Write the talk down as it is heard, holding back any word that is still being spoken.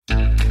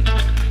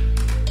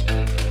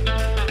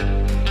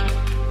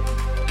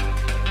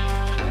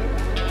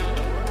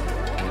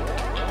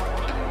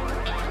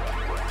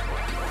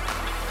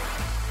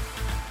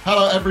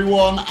Hello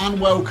everyone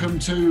and welcome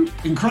to,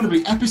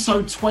 incredibly,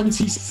 episode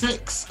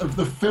 26 of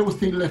the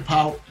Filthy Lip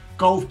Out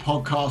Golf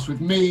Podcast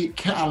with me,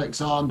 Kit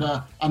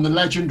Alexander, and the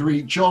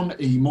legendary John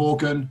E.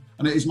 Morgan.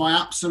 And it is my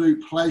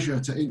absolute pleasure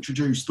to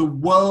introduce the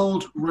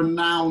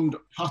world-renowned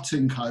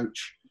putting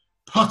coach,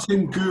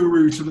 putting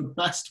guru to the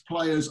best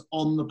players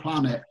on the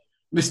planet,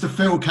 Mr.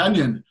 Phil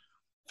Kenyon.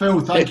 Phil,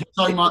 thank you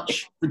so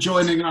much for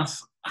joining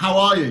us. How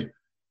are you?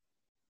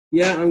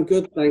 Yeah, I'm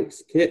good,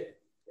 thanks, Kit.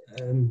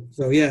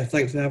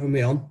 Thanks for having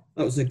me on.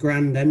 That was a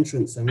grand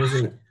entrance then,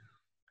 wasn't it?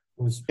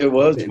 It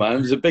was, man.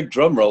 It was a big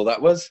drum roll, that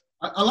was.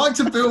 I like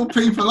to build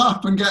people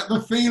up and get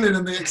the feeling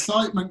and the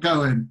excitement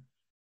going.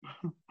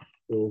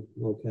 Cool,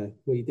 okay.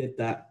 Well, you did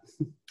that.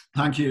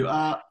 Thank you.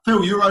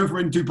 Phil, you were over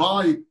in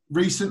Dubai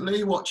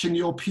recently watching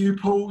your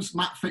pupils.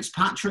 Matt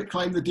Fitzpatrick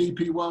claimed the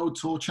DP World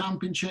Tour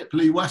Championship.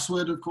 Lee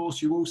Westwood, of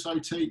course, you also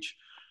teach.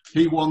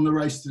 He won the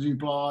race to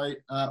Dubai,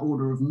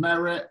 Order of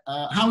Merit.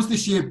 How's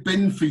this year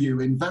been for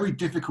you in very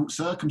difficult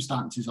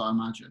circumstances, I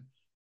imagine?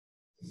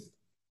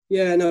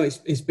 Yeah, no,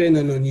 it's been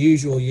an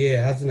unusual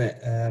year, hasn't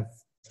it,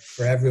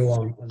 for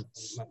everyone, and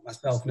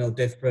myself no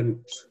different.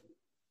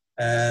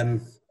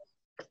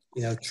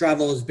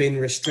 Travel has been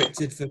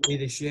restricted for me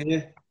this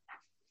year,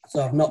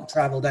 so I've not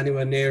travelled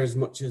anywhere near as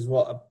much as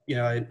what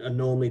I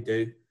normally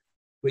do,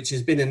 which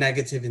has been a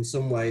negative in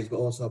some ways, but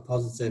also a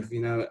positive.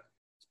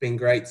 It's been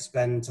great to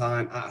spend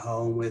time at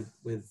home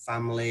with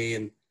family,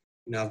 and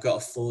I've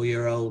got a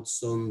 4-year-old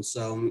son,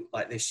 so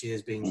this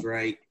year's been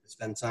great to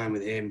spend time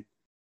with him.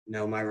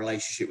 My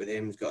relationship with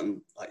him has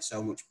gotten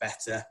so much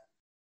better.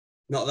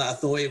 Not that I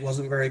thought it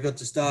wasn't very good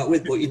to start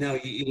with, but you know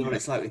what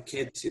it's like with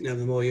kids. The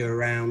more you're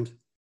around,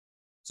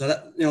 so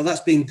that's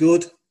been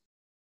good.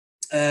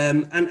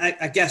 And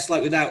I guess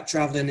without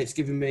travelling, it's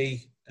given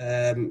me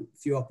a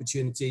few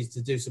opportunities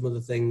to do some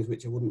other things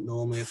which I wouldn't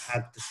normally have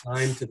had the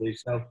time to do.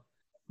 So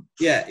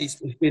yeah, it's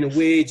been a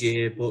weird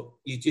year, but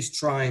you just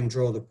try and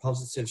draw the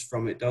positives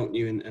from it, don't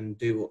you?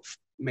 And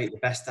make the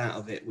best out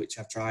of it, which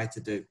I've tried to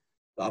do.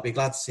 But I'll be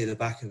glad to see the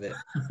back of it,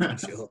 for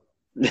sure.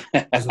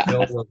 As we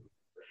all will.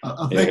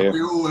 I think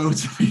we all will,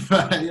 to be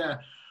fair, yeah.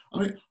 I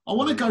mean, I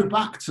want to go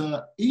back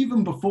to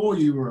even before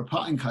you were a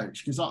putting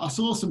coach, because I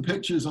saw some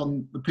pictures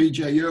on the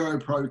PGA Euro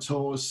Pro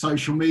Tour's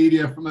social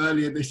media from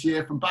earlier this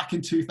year, from back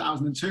in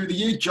 2002, the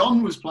year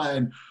John was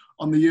playing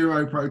on the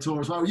Euro Pro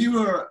Tour as well. You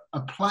were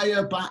a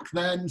player back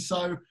then,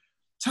 so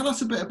tell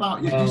us a bit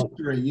about your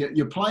history,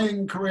 your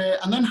playing career,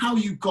 and then how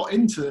you got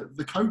into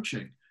the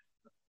coaching.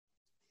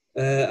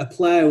 A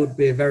player would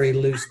be a very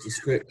loose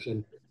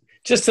description.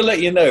 Just to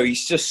let you know,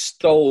 he's just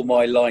stole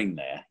my line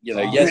there.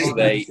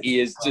 Yesterday he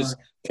has just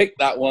picked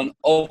that one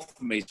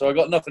off me, so I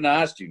got nothing to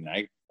ask you now.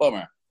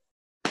 Bummer.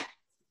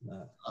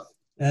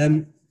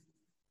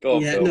 Go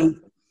on, Phil.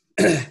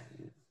 No.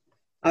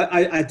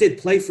 I did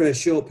play for a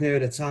short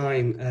period of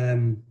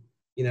time.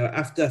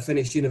 After I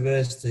finished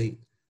university,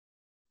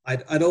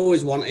 I'd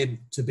always wanted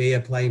to be a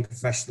playing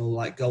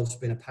professional. Golf's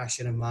been a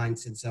passion of mine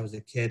since I was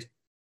a kid.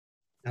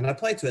 And I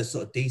played to a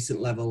sort of decent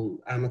level,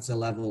 amateur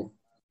level.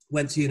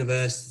 Went to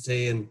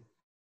university and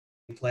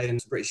played in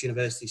British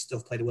University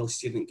stuff, played the World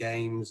Student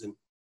Games.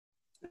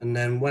 And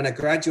then when I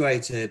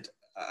graduated,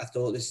 I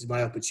thought this is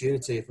my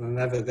opportunity. If I'm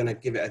ever going to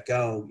give it a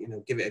go,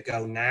 give it a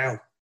go now.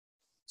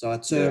 So I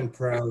turned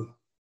pro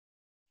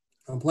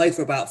and played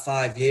for about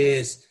 5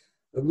 years.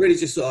 But really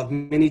just sort of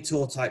mini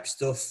tour type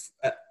stuff.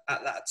 At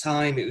that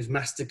time, it was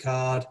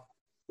MasterCard,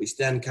 which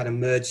then kind of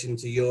merged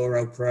into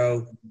Euro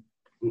Pro.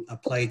 I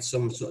played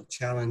some sort of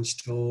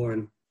challenge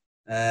tour,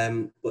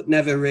 but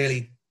never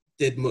really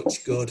did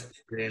much good,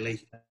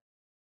 really.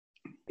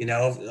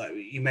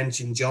 You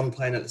mentioned John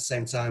playing at the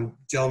same time.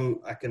 John,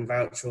 I can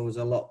vouch for,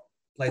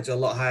 played to a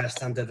lot higher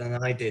standard than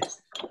I did.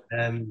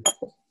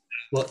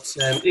 But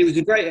it was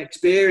a great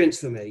experience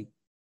for me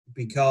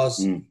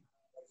because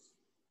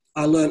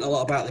I learned a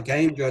lot about the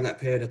game during that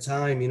period of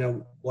time.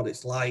 What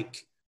it's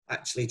like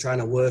actually trying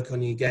to work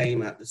on your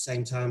game at the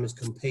same time as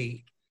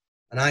compete.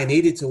 And I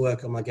needed to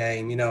work on my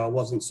game. I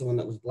wasn't someone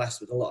that was blessed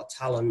with a lot of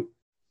talent.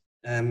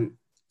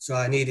 So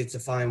I needed to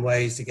find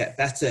ways to get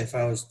better if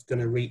I was going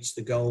to reach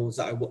the goals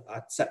that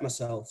I'd set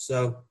myself.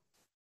 So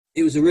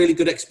it was a really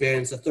good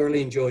experience. I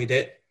thoroughly enjoyed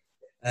it.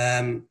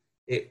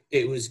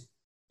 It was,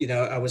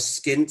 I was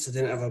skint. I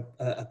didn't have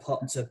a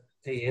pot to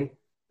pee in.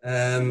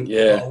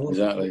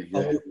 Exactly.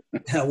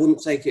 Yeah. I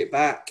wouldn't take it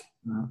back.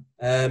 No.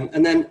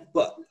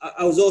 But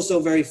I was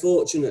also very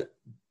fortunate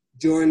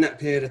during that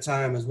period of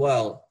time as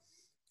well.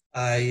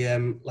 I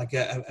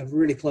a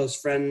really close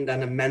friend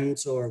and a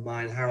mentor of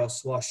mine, Harold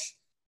Swash.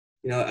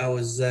 I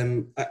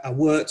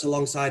worked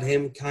alongside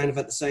him kind of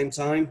at the same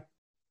time,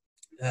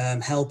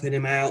 helping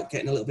him out,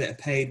 getting a little bit of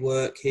paid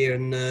work here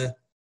and there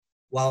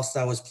whilst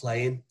I was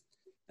playing.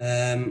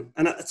 And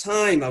at the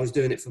time, I was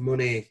doing it for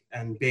money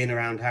and being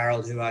around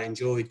Harold, who I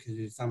enjoyed because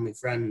he was a family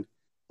friend.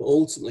 But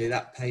ultimately,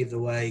 that paved the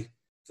way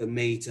for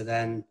me to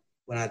then,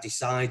 when I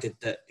decided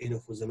that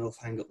enough was enough,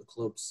 hang up the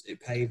clubs, it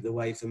paved the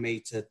way for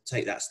me to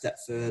take that step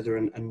further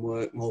and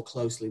work more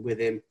closely with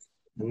him.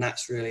 And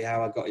that's really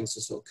how I got into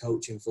sort of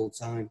coaching full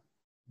time.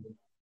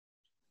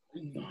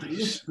 the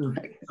list of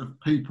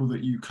people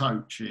that you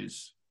coach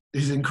is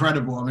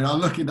incredible. I mean, I'm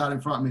looking down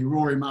in front of me: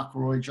 Rory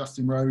McIlroy,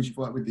 Justin Rose. You've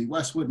worked with the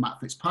Westwood, Matt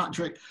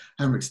Fitzpatrick,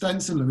 Henrik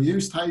Stenson, Louis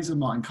Oosthuizen,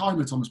 Martin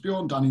Keimer, Thomas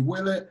Bjorn, Danny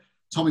Willett,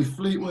 Tommy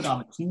Fleetwood,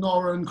 Alex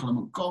Noren, Colin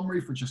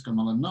Montgomery, Francesco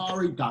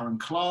Molinari, Darren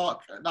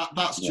Clark.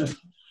 That's just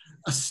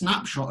a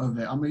snapshot of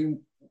it. I mean,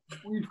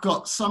 we've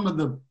got some of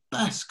the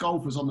best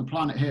golfers on the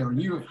planet here,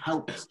 and you have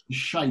helped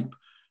shape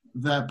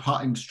their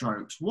putting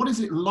strokes. What is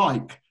it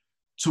like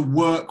to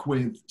work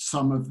with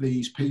some of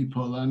these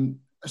people? And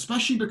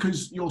especially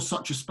because you're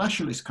such a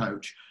specialist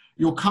coach,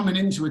 you're coming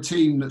into a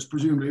team that's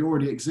presumably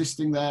already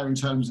existing there in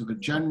terms of a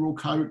general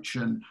coach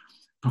and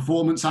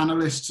performance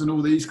analysts and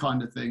all these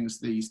kind of things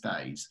these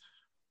days.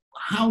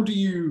 How do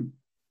you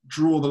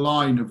draw the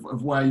line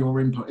of where your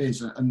input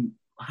is, and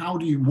how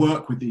do you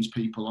work with these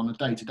people on a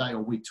day-to-day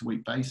or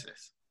week-to-week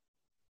basis?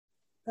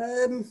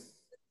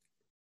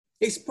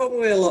 It's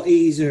probably a lot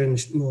easier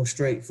and more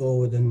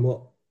straightforward than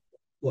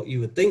what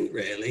you would think,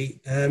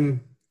 really.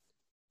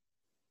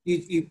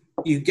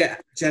 You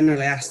get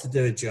generally asked to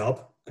do a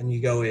job, and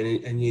you go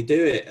in and you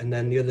do it, and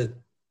then the other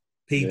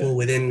people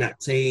within that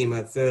team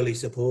are fairly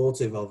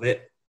supportive of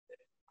it.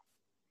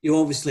 You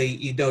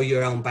obviously know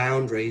your own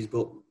boundaries,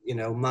 but you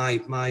know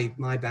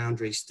my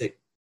boundaries stick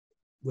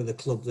with a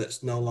club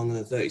that's no longer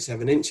than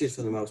 37 inches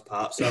for the most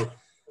part. So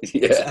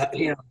you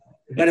know,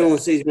 if anyone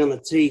sees me on the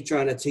tee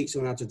trying to teach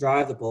someone how to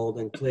drive the ball,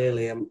 then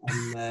clearly I'm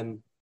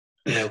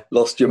you know,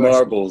 lost your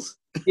marbles.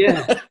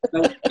 Yeah,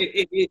 so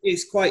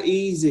it's quite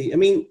easy. I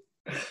mean,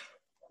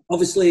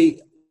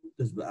 obviously,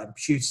 there's a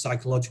huge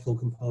psychological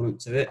component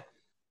to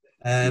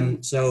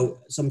it. So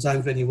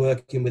sometimes when you're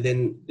working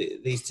within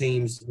these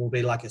teams, there will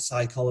be like a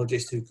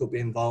psychologist who could be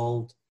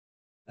involved.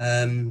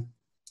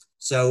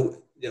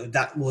 So you know,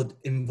 that would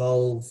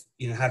involve,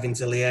 you know, having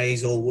to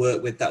liaise or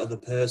work with that other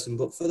person.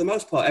 But for the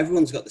most part,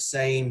 everyone's got the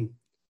same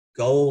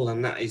goal,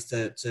 and that is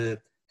to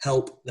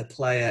help the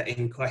player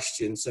in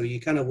question. So you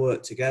kind of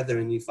work together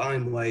and you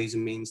find ways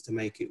and means to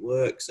make it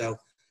work. So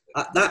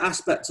that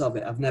aspect of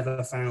it I've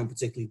never found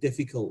particularly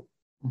difficult,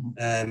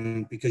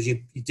 because you're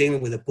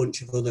dealing with a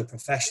bunch of other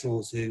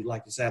professionals who,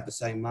 like you say, have the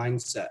same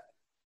mindset.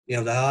 You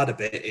know, the harder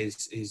bit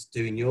is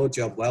doing your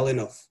job well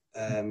enough,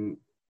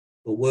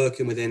 but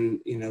working within,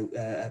 you know,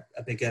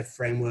 a bigger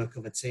framework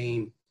of a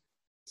team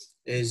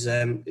is,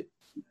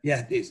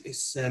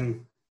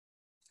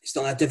 it's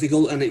not that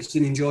difficult, and it's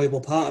an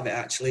enjoyable part of it,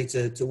 actually,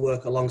 to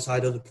work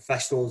alongside other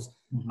professionals.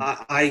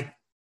 I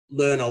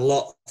learn a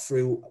lot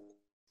through,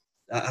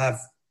 I have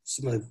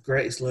some of the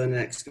greatest learning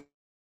experience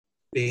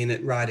being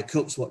at Ryder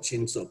Cups,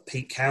 watching sort of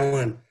Pete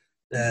Cowan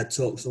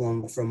talk to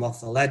someone from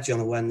off the ledge on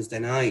a Wednesday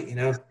night, you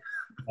know,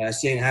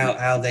 seeing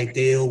how they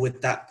deal with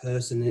that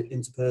person,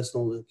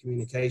 interpersonal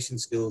communication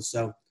skills.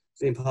 So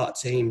being part of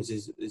teams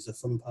is a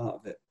fun part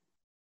of it.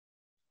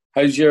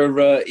 How's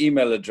your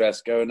email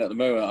address going at the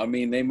moment? I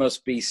mean, they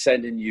must be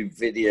sending you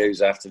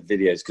videos after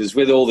videos, because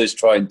with all this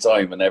trying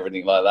time and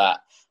everything like that,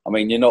 I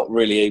mean, you're not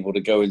really able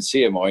to go and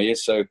see them, are you?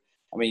 So,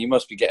 I mean, you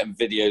must be getting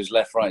videos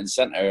left, right and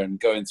centre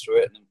and going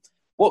through it.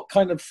 What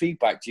kind of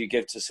feedback do you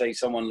give to, say,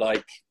 someone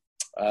like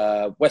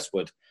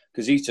Westwood?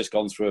 Because he's just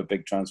gone through a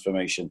big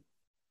transformation.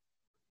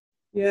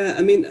 Yeah,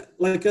 I mean,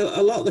 like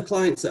a lot of the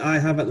clients that I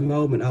have at the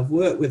moment, I've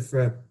worked with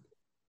for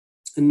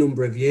a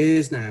number of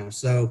years now.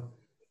 So,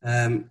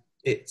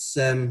 it's,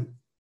 you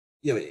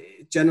know,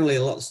 generally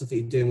a lot of stuff that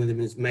you're doing with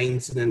them is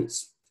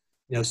maintenance,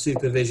 you know,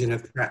 supervision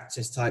of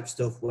practice type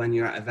stuff when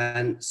you're at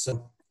events.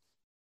 So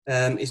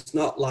it's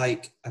not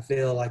like, I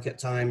feel like at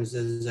times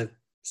there's a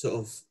sort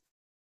of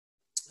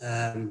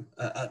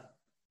a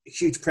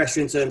huge pressure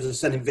in terms of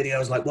sending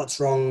videos like what's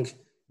wrong.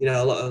 You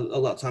know, a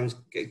lot of times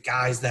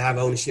guys, they have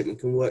ownership and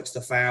can work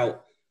stuff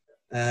out.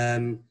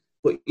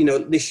 But, you know,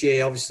 this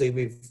year,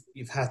 obviously,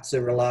 you've had to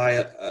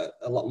rely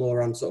a lot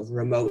more on sort of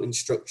remote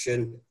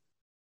instruction.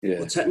 Yeah.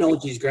 Well,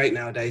 technology is great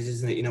nowadays,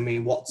 isn't it? You know, I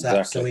mean,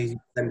 WhatsApp, so easy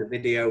to send a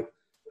video.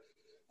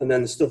 And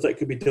then the stuff that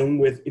could be done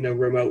with, you know,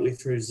 remotely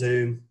through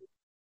Zoom.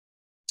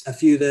 A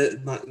few of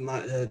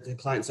the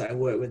clients that I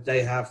work with,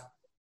 they have,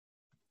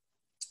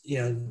 you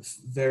know,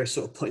 various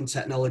sort of putting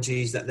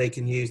technologies that they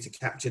can use to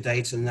capture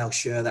data, and they'll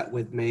share that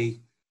with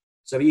me.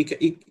 So you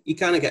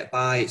kind of get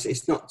by.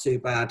 It's not too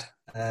bad.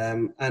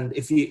 And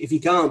if you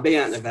can't be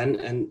at an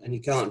event and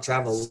you can't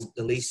travel,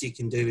 the least you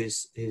can do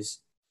is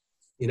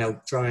you know,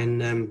 try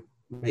and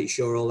make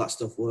sure all that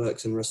stuff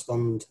works and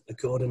respond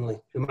accordingly,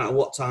 no matter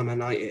what time of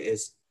night it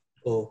is,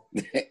 or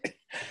no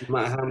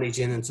matter how many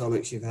gin and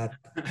tonics you've had.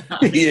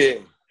 Yeah,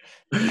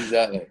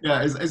 exactly.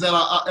 Yeah, is there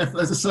like, if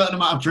there's a certain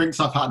amount of drinks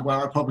I've had where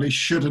I probably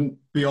shouldn't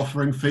be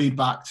offering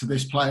feedback to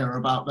this player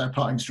about their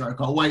putting stroke,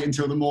 I'll wait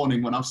until the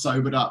morning when I've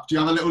sobered up. Do you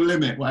have a little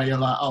limit where you're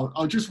like,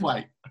 I'll just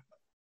wait?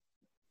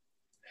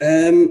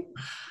 Yeah,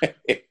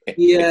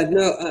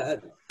 no,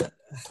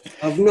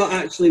 I've not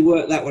actually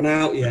worked that one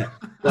out yet,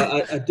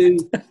 but I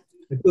do.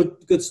 A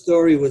good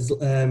story was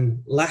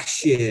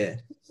last year.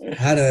 I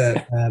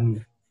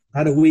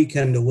had a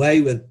weekend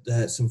away with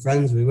some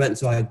friends. We went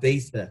to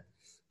Ibiza,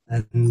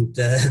 and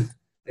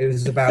it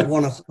was about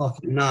 1:00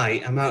 at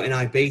night. I'm out in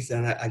Ibiza,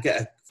 and I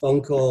get a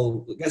phone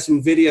call, get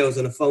some videos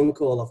and a phone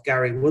call of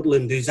Gary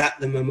Woodland, who's at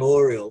the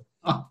memorial,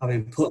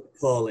 having put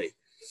poorly.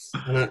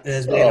 And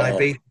there's me and I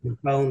beat on the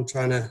phone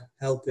trying to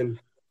help him.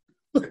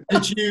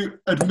 Did you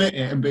admit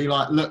it and be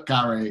like, look,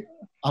 Gary,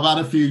 I've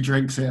had a few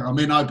drinks here. I'm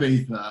in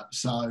Ibiza,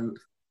 so...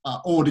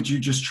 or did you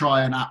just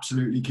try and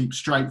absolutely keep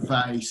straight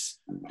face,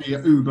 be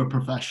an uber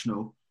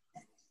professional?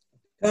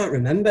 Can't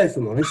remember, if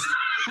I'm honest.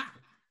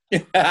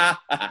 Good lad.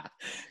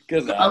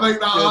 I think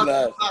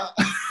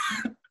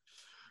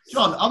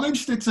John, I'm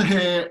interested to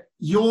hear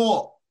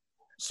your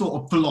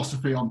sort of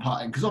philosophy on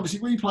putting, because obviously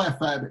we play a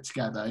fair bit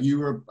together. You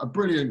were a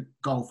brilliant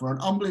golfer, an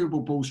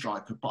unbelievable ball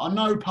striker, but I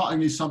know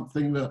putting is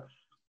something that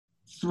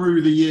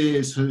through the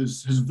years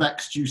has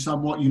vexed you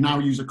somewhat. You now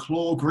use a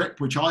claw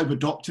grip, which I've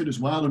adopted as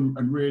well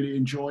and really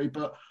enjoy.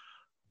 But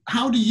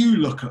how do you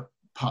look at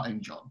putting,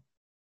 John?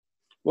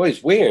 Well,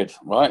 it's weird,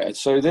 right?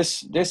 So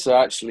this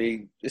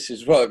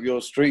is right up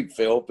your street,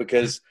 Phil,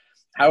 because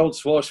Harold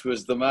Swash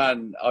was the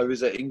man. I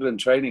was at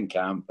England training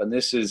camp, and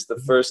this is the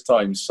first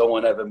time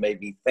someone ever made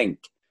me think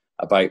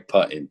about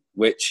putting,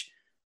 which,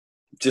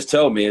 just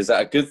tell me, is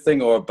that a good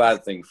thing or a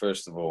bad thing,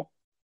 first of all?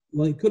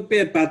 Well, it could be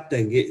a bad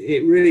thing.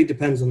 It really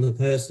depends on the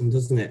person,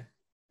 doesn't it?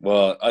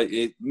 Well,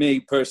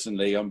 me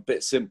personally, I'm a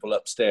bit simple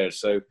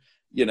upstairs. So,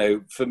 you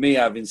know, for me,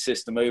 having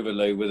system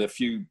overload with a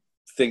few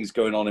things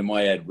going on in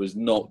my head was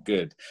not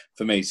good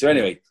for me. So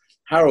anyway,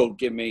 Harold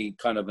gave me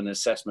kind of an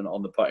assessment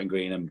on the putting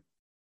green, and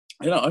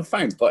you know, I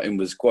found putting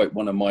was quite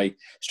one of my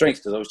strengths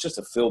because I was just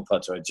a field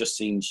putter. I'd just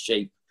seen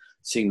shape,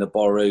 seen the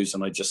borrows,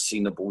 and I just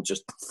seen the ball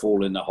just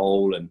fall in the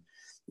hole. And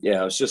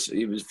yeah,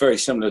 it was very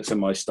similar to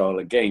my style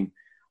of game.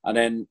 And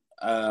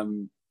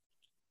then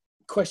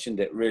questioned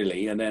it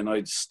really, and then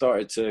I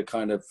started to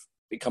kind of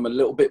become a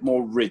little bit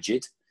more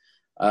rigid.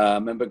 I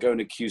remember going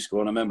to Q school,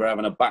 and I remember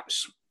having a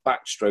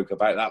backstroke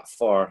about that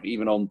far,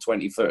 even on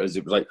 20 footers.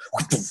 It was like,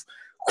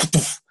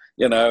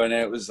 you know, and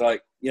it was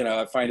like, you know,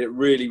 I find it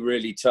really,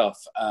 really tough.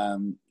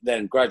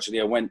 Then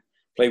gradually I went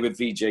play with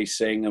Vijay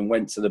Singh and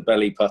went to the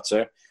belly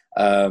putter.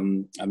 I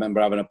remember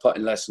having a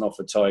putting lesson off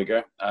of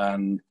Tiger,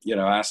 and you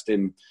know, asked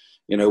him,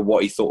 you know,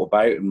 what he thought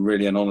about, and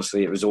really and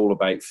honestly, it was all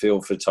about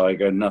feel for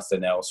Tiger,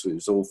 nothing else. It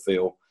was all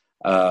feel.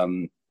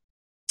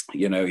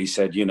 You know, he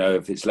said, you know,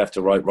 if it's left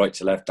to right, right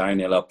to left,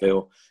 downhill,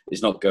 uphill,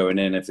 it's not going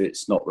in if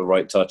it's not the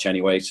right touch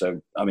anyway. So,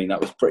 I mean, that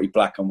was pretty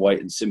black and white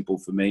and simple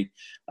for me.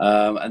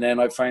 And then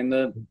I found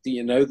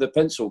the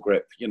pencil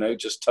grip, you know,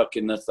 just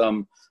tucking the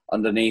thumb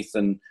underneath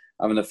and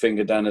having the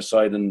finger down the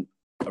side. And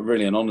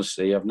really and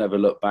honestly, I've never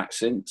looked back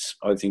since.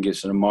 I think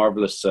it's a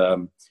marvellous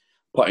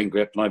putting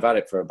grip, and I've had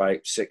it for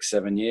about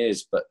 6-7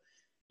 years. But,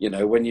 you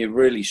know, when you're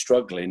really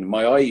struggling,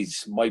 my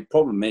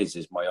problem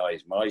is my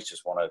eyes. My eyes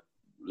just want to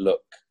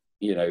look,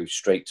 you know,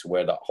 straight to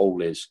where that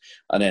hole is.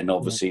 And then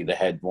obviously the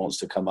head wants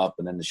to come up,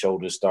 and then the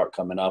shoulders start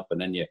coming up,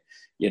 and then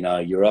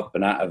you're up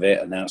and out of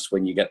it. And that's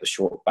when you get the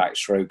short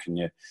backstroke,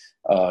 and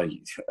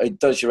it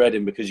does your head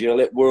in, because you're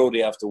lit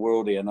worldie after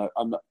worldie. And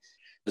I'm not,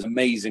 there's an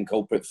amazing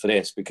culprit for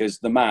this, because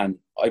the man,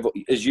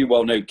 as you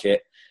well know,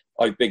 Kit,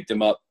 I bigged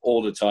him up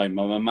all the time.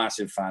 I'm a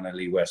massive fan of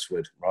Lee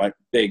Westwood, right?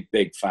 Big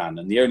fan.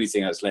 And the only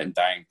thing that's let him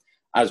down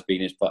has been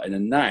his putting.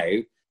 And now,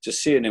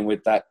 just seeing him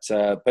with that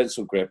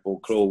pencil grip or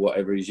claw,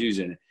 whatever he's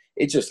using,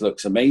 it just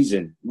looks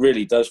amazing.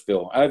 Really does,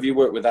 Phil. How have you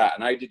worked with that,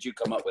 and how did you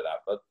come up with that,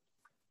 bud?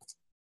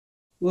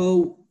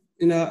 Well,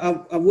 you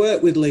know, I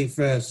worked with Lee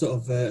for sort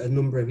of a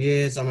number of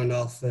years on and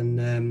off.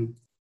 And,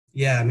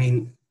 I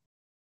mean,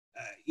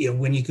 you know,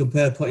 when you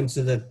compare putting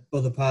to the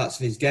other parts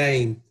of his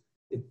game,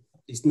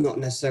 it's not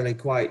necessarily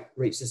quite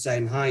reached the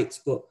same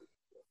heights. But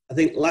I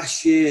think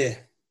last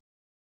year,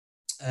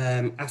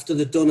 after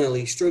the Dunhill,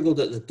 he struggled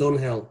at the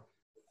Dunhill.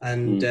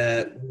 And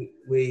I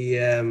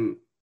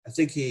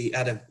think he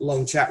had a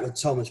long chat with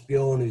Thomas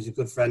Bjorn, who's a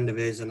good friend of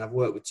his, and I've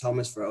worked with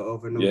Thomas for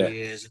over a number of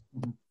years.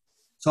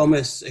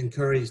 Thomas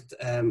encouraged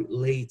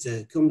Lee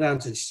to come down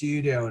to the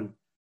studio and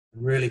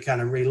really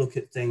kind of relook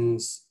at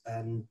things.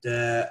 And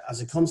as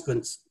a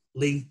consequence,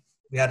 we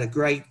had a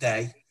great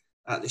day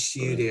at the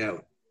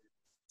studio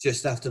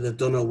just after the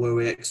Dunhill, where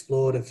we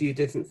explored a few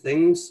different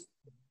things,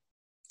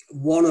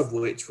 one of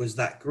which was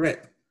that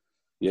grip.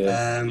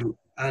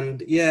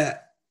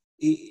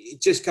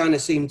 It just kind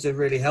of seemed to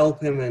really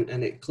help him,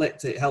 and it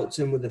clicked. It helped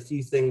him with a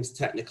few things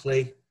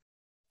technically.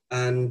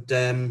 And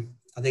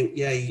I think,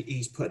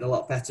 he's put a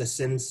lot better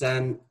since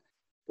then.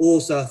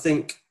 Also, I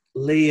think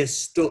Lee has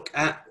stuck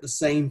at the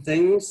same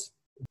things.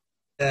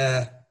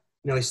 You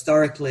know,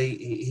 historically,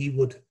 he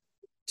would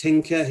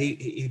tinker.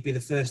 He'd be the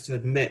first to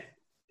admit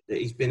that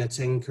he's been a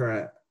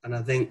tinkerer. And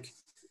I think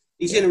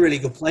he's in a really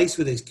good place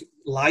with his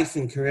life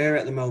and career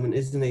at the moment,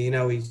 isn't he? You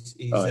know, he's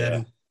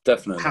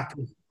definitely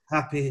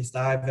happiest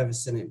I've ever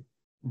seen him.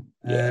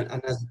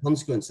 And as a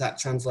consequence, that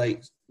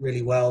translates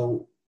really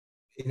well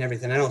in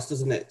everything else,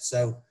 doesn't it?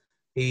 So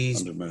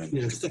he's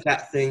stuck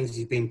at things,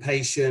 he's been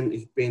patient,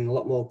 he's been a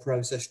lot more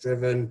process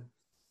driven,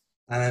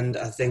 and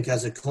I think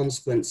as a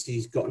consequence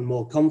he's gotten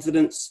more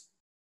confidence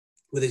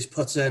with his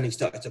putter, and he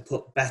started to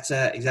putt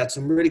better. He's had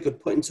some really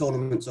good putting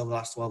tournaments over the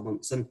last 12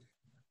 months, and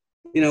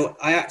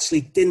I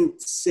actually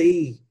didn't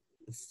see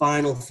the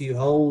final few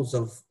holes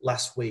of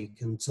last week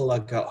until I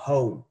got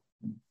home.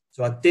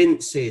 So I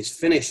didn't see his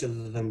finish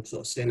other than sort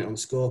of seeing it on the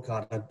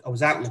scorecard. I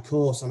was out on the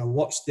course and I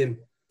watched him.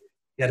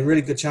 He had a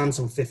really good chance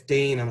on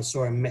 15 and I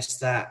saw him miss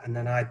that. And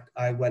then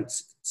I went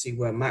to see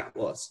where Matt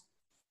was.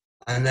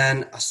 And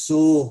then I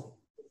saw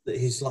that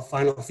his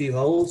final few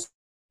holes,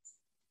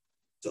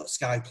 sort of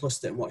Sky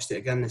Plused it and watched it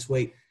again this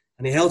week.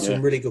 And he held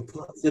some really good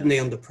putts, didn't he,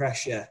 under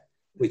pressure,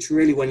 which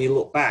really, when you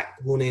look back,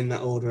 won in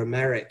that order of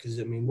merit. Because,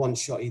 I mean, one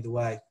shot either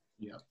way.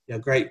 Yeah.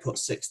 Great putt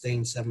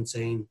 16,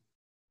 17.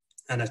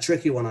 And a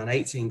tricky one on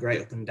 18,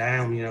 great up and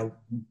down,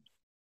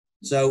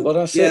 So, well,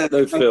 that's it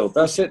though, Phil.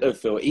 That's it though,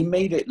 Phil. He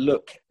made it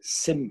look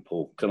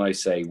simple, can I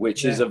say,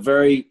 which is a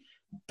very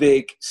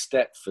big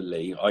step for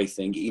Lee, I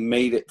think. He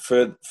made it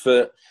for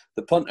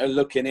the punter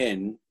looking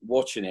in,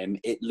 watching him,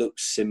 it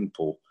looks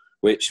simple,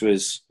 which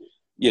was,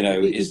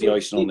 is the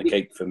icing on the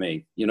cake for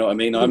me. You know what I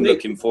mean? I'm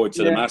looking forward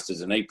to the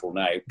Masters in April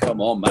now. Come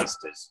on,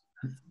 Masters.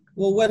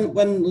 Well,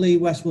 when Lee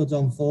Westwood's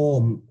on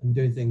form and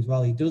doing things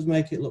well, he does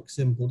make it look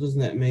simple,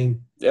 doesn't it? I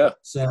mean,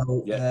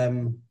 So,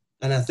 and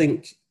I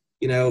think,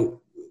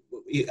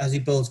 as he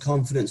builds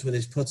confidence with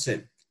his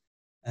putting,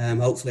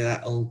 hopefully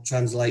that'll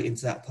translate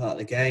into that part of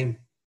the game.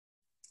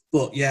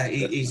 But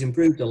he's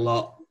improved a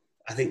lot.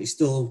 I think he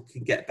still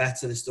can get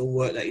better. There's still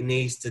work that he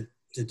needs to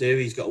do.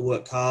 He's got to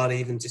work hard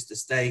even just to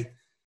stay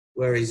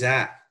where he's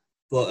at.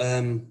 But,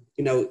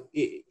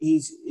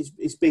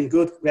 it's been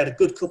good. We had a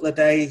good couple of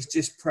days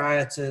just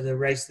prior to the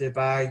race to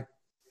Dubai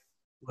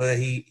where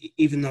he,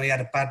 even though he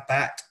had a bad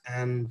back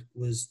and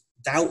was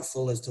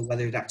doubtful as to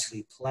whether he'd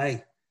actually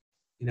play,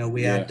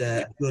 we had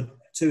a good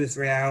 2 or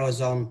 3 hours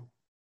on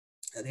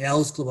at the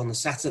Els Club on the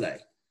Saturday.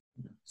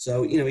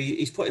 So,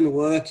 he's putting the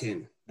work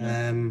in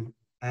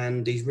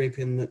and he's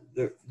reaping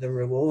the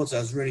rewards. I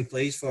was really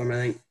pleased for him. I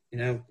think,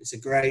 it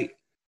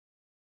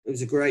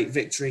was a great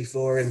victory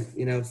for him,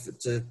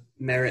 to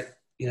merit,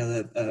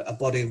 a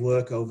body of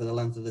work over the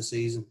length of the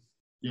season.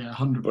 Yeah,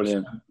 100%.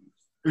 Brilliant.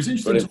 It was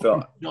interesting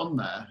talking to John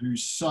there,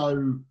 who's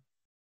so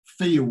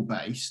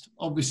feel-based.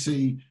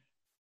 Obviously,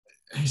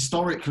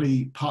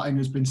 historically, putting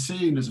has been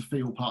seen as a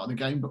feel part of the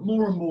game, but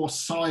more and more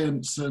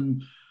science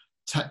and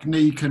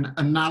technique and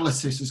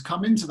analysis has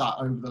come into that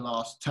over the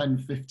last 10,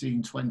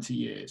 15, 20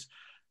 years.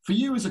 For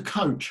you as a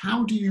coach,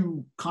 how do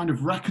you kind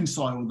of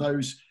reconcile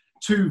those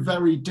two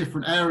very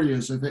different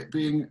areas of it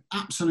being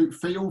absolute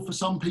feel for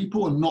some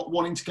people and not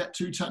wanting to get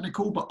too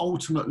technical, but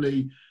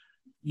ultimately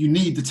you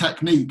need the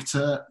technique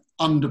to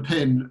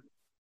underpin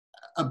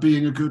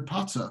being a good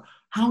putter?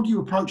 How do you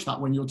approach that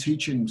when you're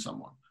teaching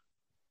someone?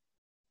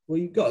 Well,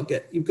 you've got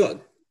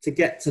to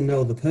get to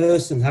know the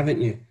person, haven't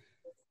you?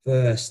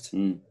 First,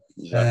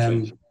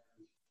 exactly.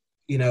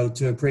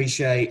 To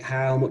appreciate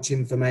how much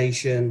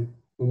information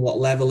and what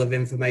level of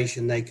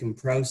information they can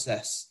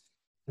process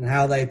and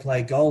how they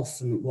play golf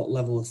and what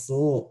level of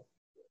thought.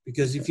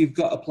 Because if you've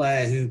got a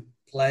player who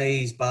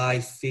plays by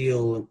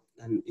feel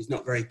and is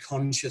not very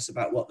conscious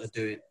about what they're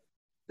doing,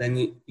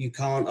 then you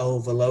can't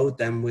overload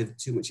them with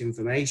too much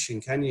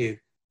information, can you?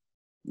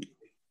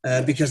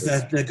 Because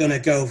they're going to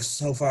go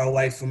so far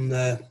away from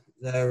their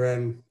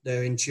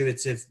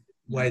intuitive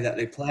way that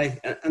they play.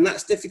 And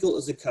that's difficult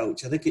as a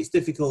coach. I think it's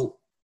difficult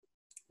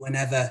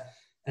whenever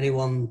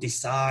anyone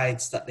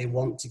decides that they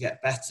want to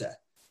get better,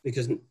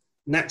 because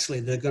naturally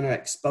they're going to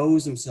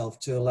expose themselves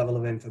to a level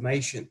of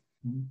information.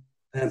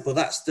 But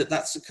that's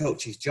the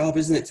coach's job,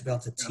 isn't it, to be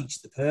able to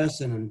teach the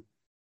person?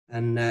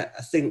 And I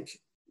think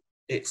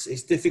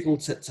it's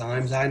difficult at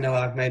times. I know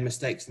I've made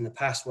mistakes in the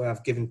past where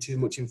I've given too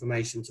much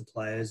information to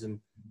players and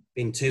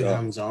been too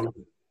hands-on.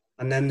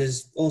 And then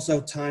there's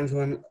also times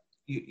when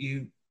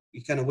you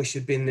kind of wish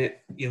you'd been,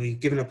 you've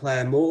given a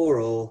player more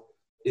or,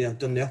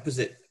 done the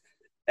opposite.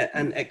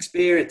 And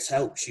experience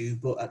helps you,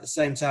 but at the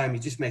same time,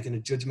 you're just making a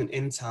judgment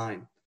in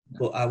time.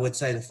 But I would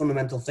say the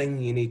fundamental thing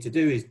you need to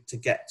do is to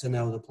get to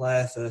know the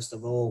player first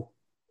of all.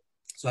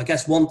 So I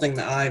guess one thing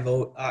that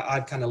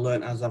I've kind of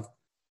learned as I've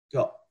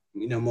got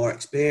more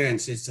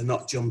experience is to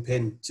not jump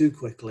in too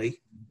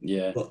quickly.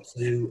 Yeah. But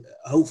to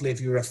hopefully,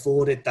 if you're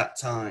afforded that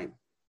time,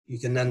 you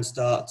can then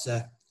start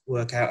to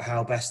work out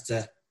how best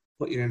to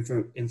put your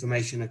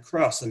information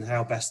across and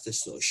how best to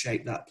sort of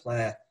shape that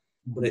player.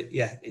 But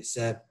it's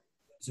a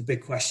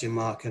big question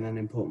mark and an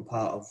important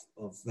part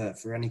of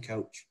for any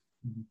coach.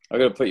 I'm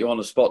going to put you on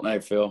the spot now,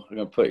 Phil. I'm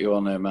going to put you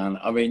on there, man.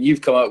 I mean,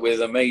 you've come up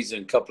with an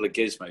amazing couple of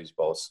gizmos,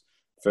 boss,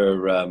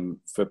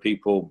 for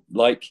people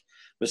like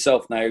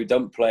myself now who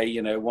don't play,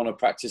 want to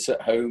practice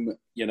at home,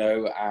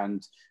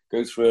 and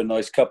go through a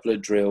nice couple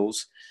of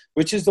drills,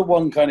 which is the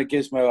one kind of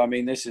gizmo. I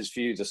mean, this is for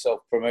you to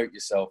self-promote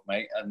yourself,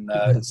 mate,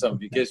 and some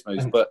of your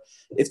gizmos. But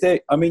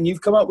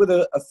you've come up with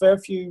a fair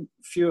few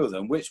of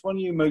them. Which one are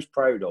you most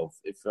proud of?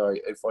 If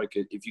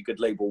you could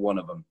label one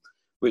of them,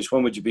 which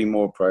one would you be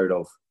more proud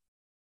of?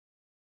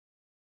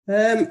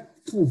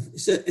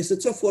 It's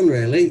a tough one,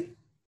 really.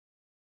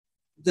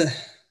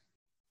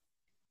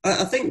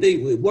 I think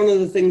one of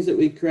the things that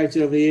we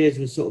created over the years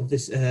was sort of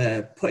this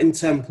putting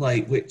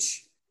template,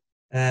 which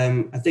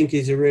I think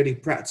is a really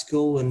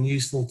practical and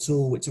useful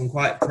tool, which I'm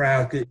quite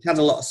proud because it's had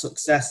a lot of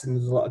success and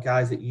there's a lot of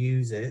guys that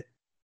use it.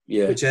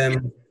 Yeah.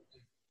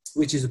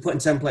 Which is a putting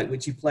template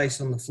which you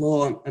place on the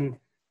floor, and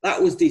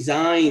that was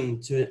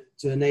designed to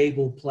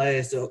enable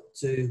players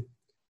to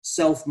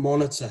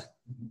self-monitor.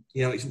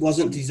 You know, it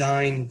wasn't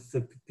designed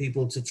for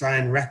people to try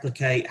and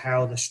replicate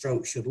how the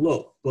stroke should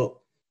look, but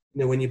you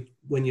know,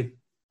 when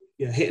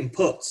you're hitting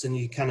putts and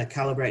you kind of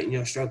calibrating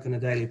your stroke on a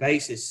daily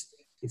basis,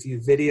 if you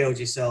videoed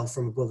yourself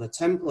from above a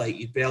template,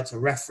 you'd be able to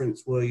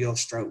reference where your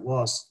stroke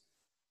was,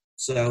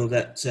 so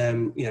that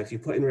you know, if you're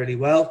putting really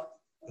well,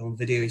 go and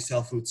video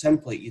yourself from the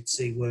template, you'd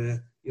see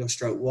where your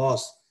stroke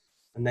was,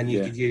 and then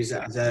you could use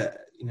it as a,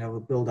 you know,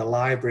 build a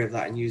library of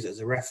that and use it as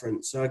a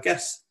reference. So I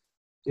guess,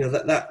 you know,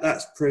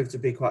 that's proved to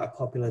be quite a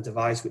popular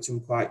device, which I'm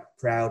quite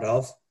proud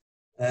of.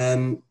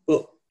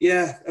 But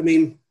yeah, I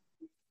mean,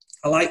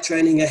 I like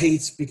training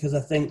aids because I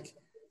think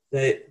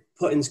that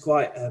putting's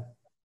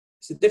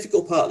it's a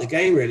difficult part of the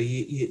game, really.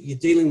 You're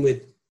dealing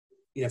with,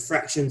 you know,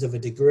 fractions of a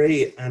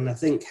degree, and I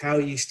think how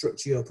you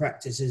structure your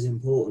practice is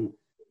important.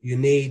 You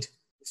need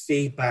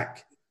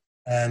feedback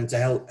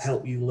to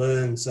help you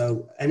learn.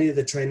 So any of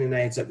the training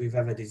aids that we've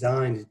ever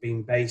designed has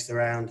been based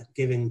around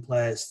giving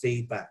players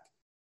feedback.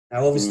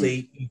 Now,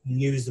 obviously, you can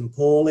use them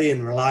poorly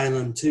and rely on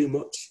them too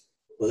much,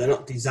 but they're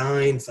not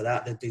designed for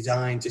that. They're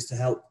designed just to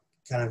help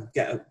kind of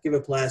give a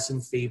player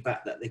some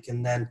feedback that they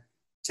can then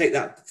take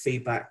that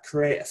feedback,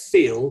 create a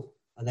feel,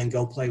 and then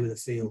go play with a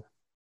feel.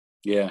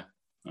 Yeah,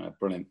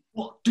 brilliant.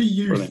 What do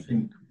you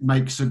think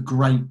makes a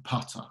great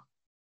putter?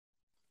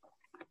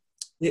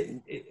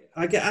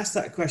 I get asked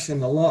that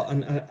question a lot,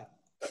 and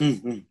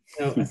you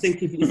know, I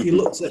think if you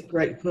looked at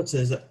great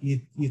putters,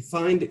 you'd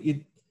find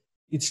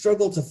you'd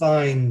struggle to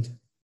find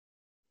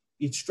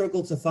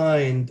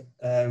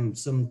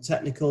some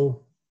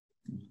technical,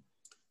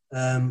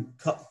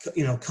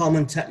 you know,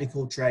 common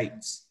technical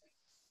traits.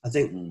 I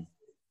think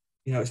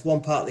you know, it's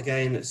one part of the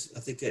game I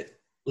think it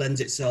lends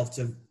itself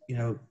to, you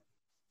know,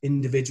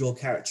 individual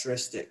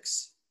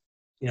characteristics.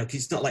 You know,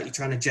 because it's not like you're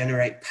trying to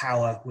generate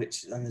power,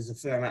 and there's a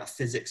fair amount of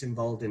physics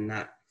involved in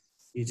that.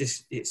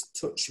 It's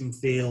touch and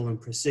feel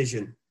and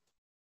precision.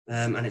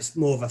 And it's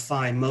more of a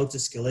fine motor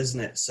skill,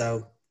 isn't it?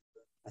 So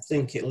I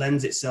think it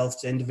lends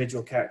itself to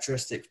individual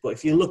characteristics. But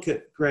if you look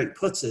at great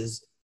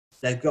putters,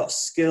 they've got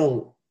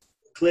skill.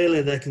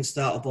 Clearly, they can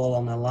start a ball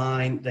on the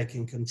line. They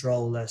can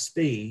control their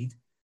speed.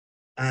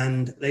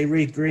 And they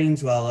read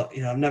greens well.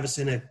 You know, I've never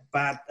seen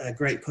a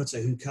great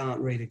putter who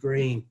can't read a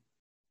green.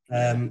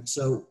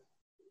 So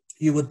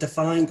you would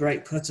define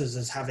great putters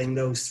as having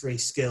those three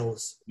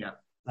skills. Yeah.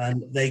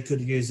 And they could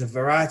use a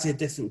variety of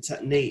different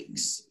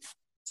techniques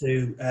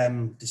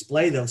to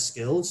display those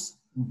skills,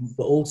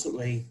 but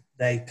ultimately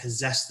they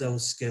possess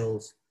those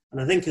skills. And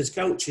I think as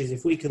coaches,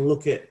 if we can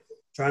look at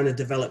trying to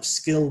develop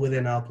skill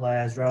within our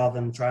players rather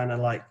than trying to,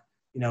 like,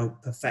 you know,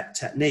 perfect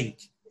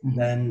technique,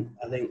 then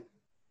I think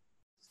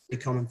the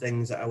common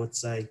things that I would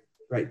say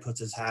great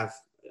putters have,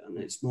 and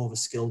it's more of a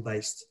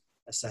skill-based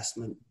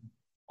assessment.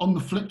 On the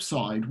flip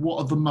side, what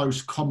are the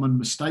most common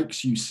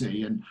mistakes you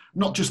see, and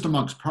not just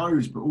amongst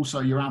pros, but also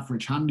your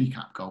average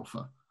handicap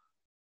golfer?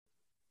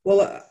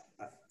 Well,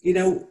 you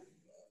know,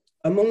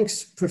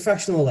 amongst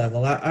professional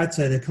level, I'd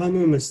say the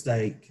common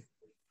mistake,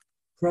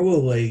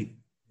 probably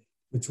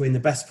between the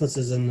best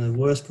putters and the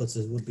worst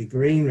putters, would be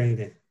green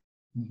reading.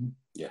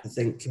 Yeah, I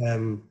think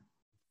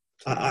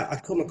I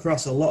come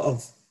across a lot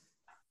of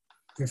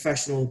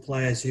professional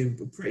players who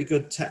are pretty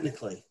good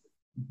technically,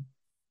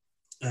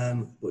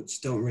 but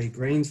just don't read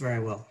greens very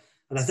well.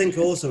 And I think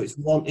also it's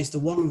the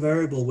one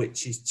variable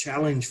which is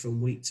challenged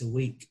from week to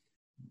week.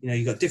 You know,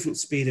 you've got different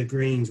speed of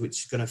greens,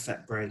 which is going to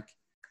affect break.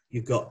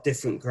 You've got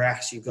different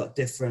grass, you've got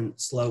different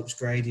slopes,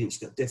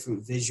 gradients, you've got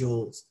different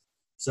visuals.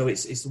 So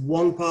it's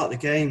one part of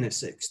the game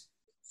that's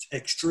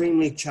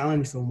extremely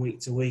challenged from week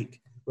to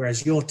week.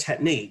 Whereas your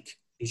technique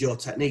is your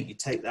technique. You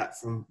take that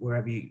from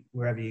wherever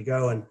you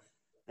go,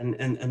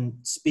 and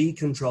speed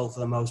control for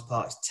the most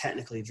part is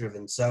technically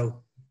driven.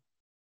 So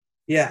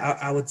yeah,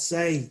 I would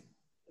say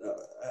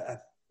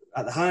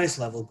at the highest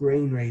level,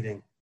 green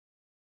reading.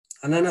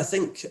 And then I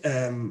think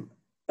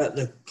at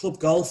the club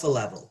golfer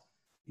level,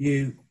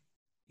 you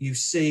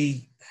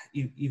see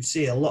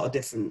a lot of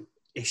different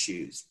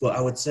issues, but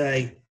I would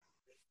say,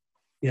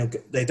 you know,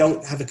 they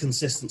don't have a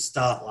consistent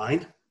start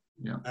line.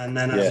 Yeah. And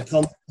then as a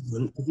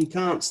consequence, if you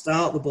can't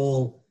start the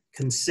ball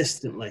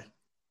consistently,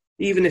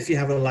 even if you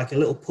have a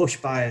little push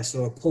bias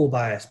or a pull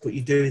bias, but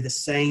you do the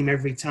same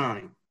every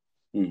time,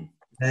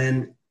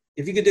 then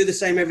if you could do the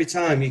same every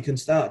time, you can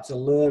start to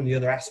learn the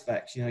other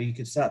aspects. You know, you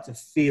could start to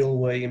feel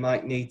where you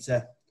might need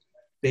to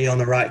be on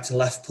the right to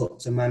left put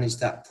to manage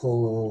that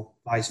pull, or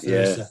vice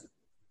versa. Yeah.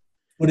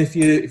 But if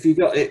you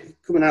got it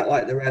coming out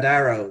like the red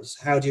arrows,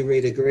 how do you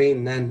read a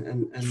green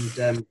then?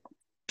 And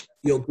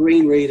your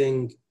green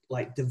reading,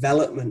 like,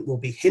 development will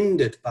be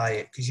hindered by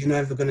it because you're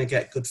never going to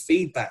get good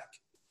feedback.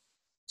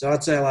 So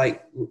I'd say,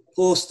 like,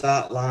 poor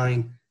start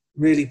line,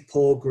 really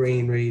poor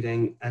green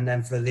reading, and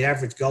then for the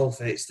average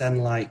golfer, it's then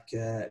like,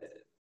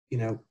 you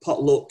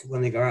pot luck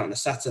when they go out on a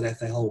Saturday if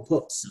they hold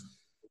putts.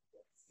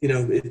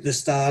 The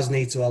stars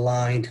need to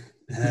align.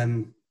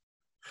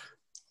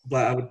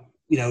 But I would,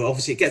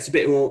 obviously it gets a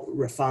bit more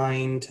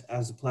refined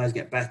as the players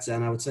get better.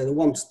 And I would say the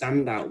one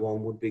standout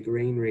one would be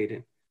green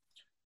reading.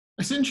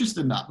 It's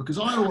interesting that, because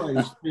I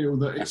always feel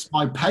that it's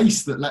my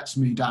pace that lets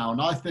me down.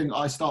 I think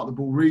I start the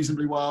ball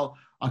reasonably well.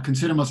 I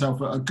consider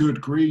myself a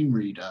good green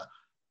reader.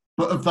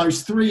 But of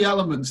those three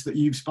elements that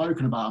you've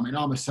spoken about, I mean,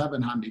 I'm a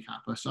 7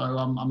 handicapper, so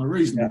I'm a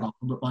reasonable golfer,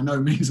 but by no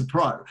means a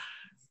pro.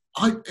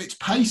 It's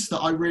pace that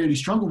I really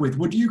struggle with.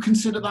 Would you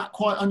consider that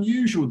quite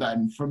unusual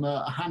then from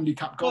a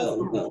handicap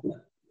golfer? Well,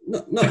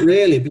 not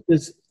really,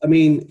 because, I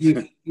mean,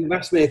 you've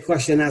asked me a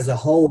question as a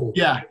whole.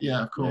 Yeah,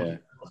 of course. Yeah.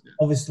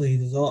 Obviously,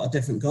 there's a lot of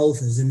different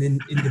golfers, and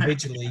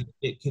individually,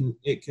 it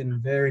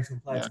can vary from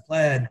player to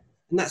player.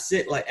 And that's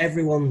it, like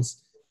everyone's...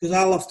 Because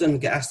I'll often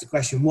get asked the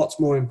question, what's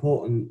more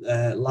important,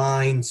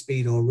 line,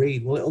 speed or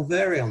read? Well, it'll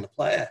vary on the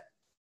player,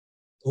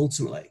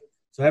 ultimately.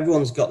 So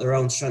everyone's got their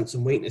own strengths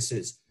and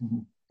weaknesses. Mm-hmm.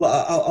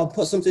 But I'll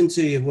put something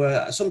to you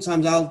where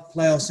sometimes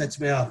I'll say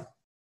to me, I'll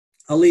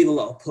leave a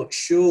lot of putts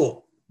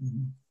short.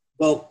 Mm-hmm.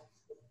 Well,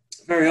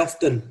 very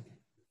often,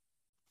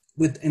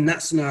 in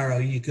that scenario,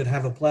 you could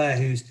have a player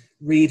who's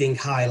reading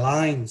high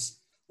lines,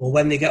 or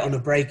when they get on a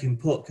breaking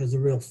putt, because they're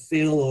real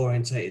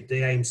feel-orientated,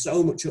 they aim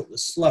so much up the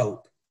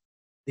slope.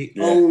 The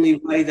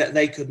only way that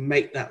they could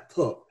make that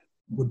putt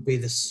would be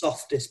the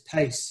softest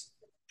pace.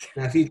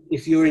 Now,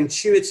 if you're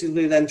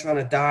intuitively then trying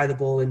to dive the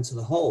ball into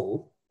the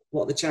hole,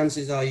 what the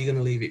chances are you're going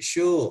to leave it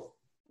short?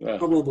 Yeah.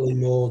 Probably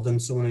more than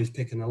someone who's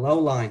picking a low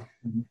line.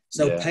 Mm-hmm.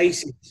 So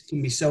pace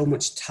can be so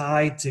much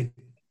tied to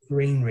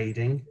green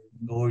reading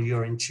or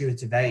your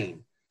intuitive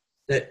aim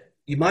that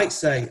you might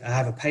say, I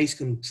have a pace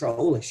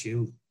control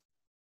issue,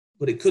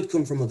 but it could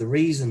come from other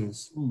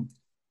reasons. Mm.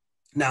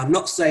 Now, I'm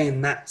not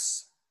saying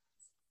that's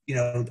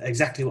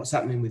exactly what's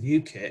happening with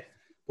you, Kit,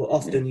 but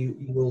often you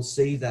will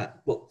see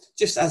that. But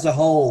just as a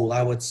whole,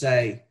 I would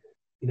say,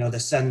 the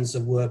sense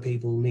of where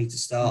people need to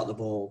start the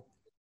ball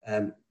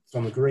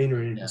from a green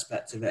reading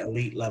perspective at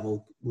elite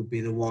level would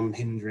be the one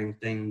hindering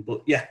thing.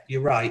 But yeah,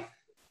 you're right.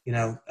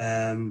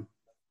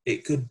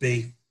 It could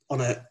be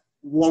on a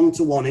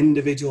one-to-one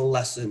individual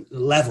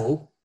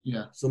level.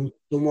 Yeah.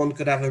 Someone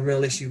could have a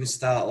real issue with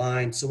start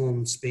line,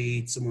 someone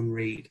speed, someone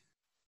read.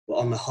 But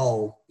on the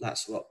whole,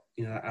 that's what,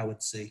 I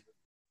would see.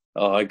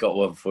 Oh, I got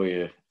one for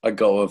you.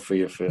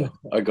 Phil.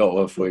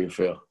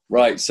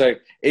 Right, so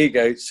here you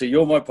go. So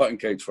you're my putting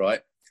coach, right?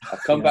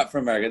 I've come back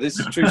from America. This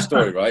is a true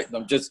story, right?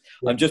 I'm just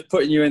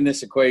putting you in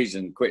this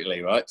equation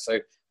quickly, right? So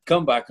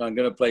come back and I'm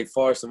going to play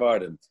Forest of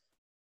Arden.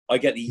 I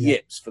get the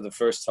yips for the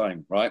first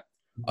time, right?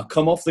 I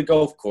come off the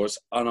golf course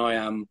and I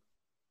am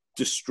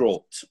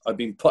distraught. I've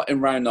been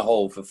putting round the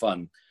hole for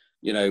fun,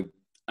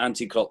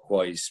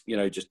 anti-clockwise,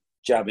 just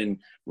jabbing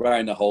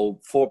round the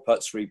hole, 4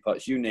 putts, 3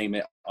 putts, you name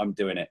it, I'm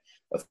doing it.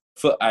 A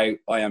foot out,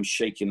 I am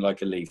shaking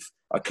like a leaf.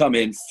 I come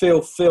in,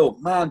 Phil,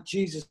 man,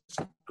 Jesus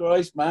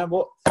Christ, man,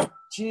 what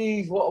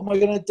am I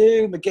going to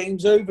do? The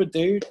game's over,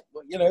 dude.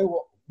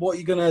 What are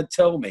you going to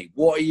tell me?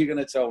 I'm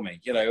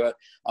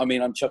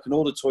chucking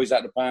all the toys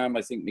out the pan.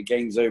 I think the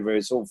game's over.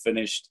 It's all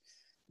finished.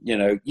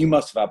 You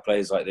must have had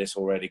players like this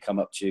already come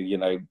up to you,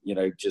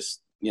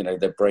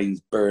 their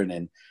brains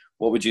burning.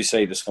 What would you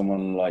say to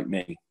someone like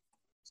me?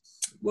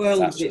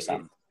 Well,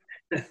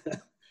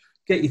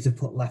 get you to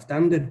put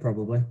left-handed,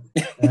 probably.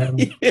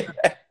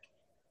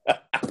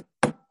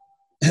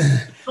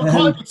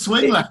 Quite a good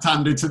swing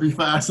left-handed, to be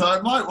fair, so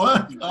it might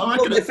work.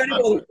 If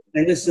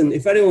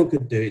anyone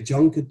could do it,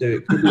 John could do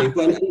it, couldn't he?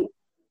 But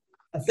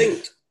I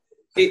think,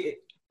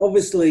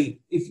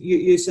 obviously, if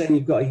you're saying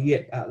you've got a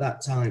yip at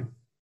that time,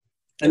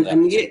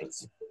 and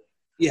yips,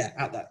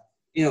 at that,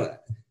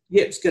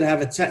 yips could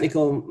have a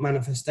technical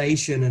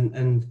manifestation,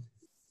 and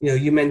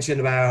you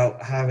mentioned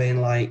about having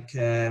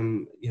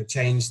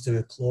change to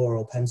a claw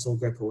or pencil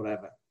grip or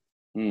whatever.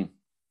 Mm.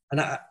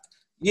 And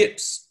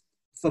yips,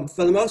 for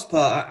the most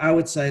part, I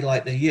would say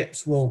the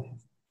yips will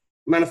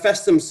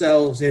manifest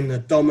themselves in the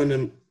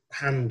dominant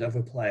hand of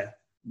a player.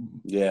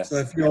 Yeah. So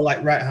if you're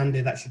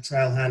right-handed, that's your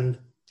trail hand.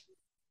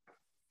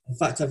 In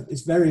fact,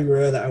 it's very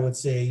rare that I would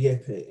see a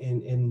yip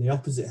in the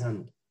opposite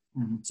hand.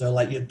 Mm-hmm. So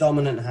your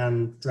dominant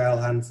hand, trail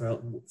hand for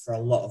a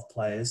lot of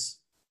players.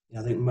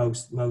 I think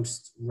most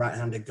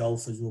right-handed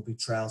golfers will be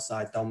trail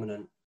side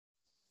dominant.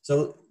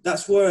 So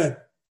that's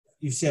where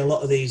you see a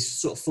lot of these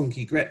sort of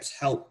funky grips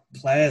help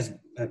players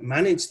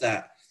manage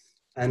that.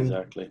 And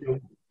exactly.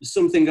 There's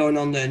something going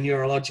on there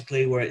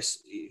neurologically where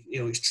it's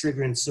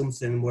triggering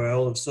something where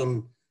all of a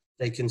sudden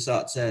they can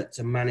start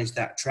to manage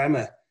that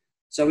tremor.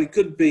 So it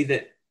could be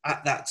that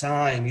at that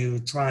time you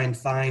would try and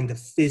find a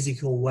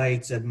physical way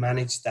to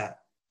manage that.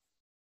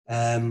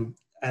 And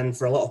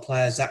for a lot of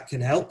players that can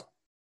help.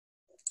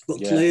 But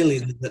clearly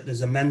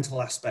there's a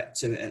mental aspect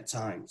to it at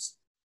times.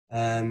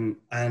 And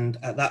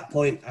at that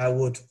point, I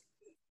would,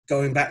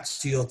 going back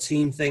to your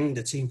team thing,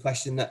 the team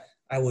question, that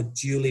I would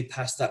duly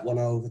pass that one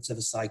over to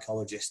the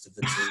psychologist of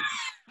the team.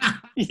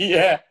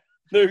 Yeah,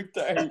 no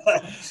doubt.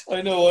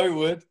 I know I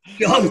would.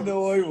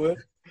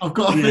 I've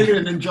got a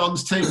feeling in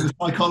John's team, the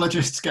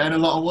psychologist's getting a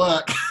lot of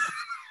work.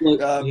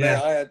 Mate,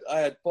 I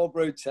had Bob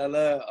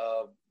Rotella,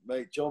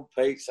 mate, John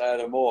Pates, I had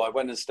them all. I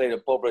went and stayed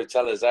at Bob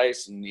Rotella's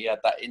house, and he had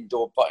that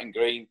indoor putting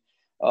green.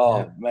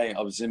 Mate,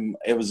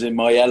 it was in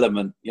my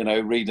element,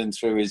 reading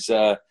through his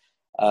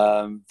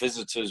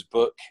visitors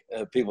book,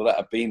 people that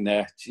have been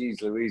there.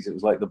 Jeez Louise, it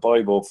was like the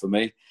Bible for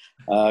me.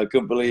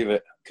 Couldn't believe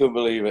it.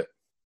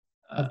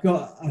 I've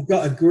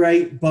got a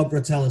great Bob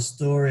Rotella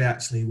story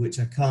actually, which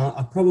I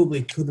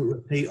probably couldn't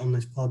repeat on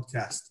this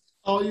podcast.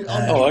 I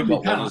got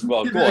one as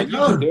well. Go on, you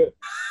can do it.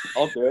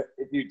 I'll do it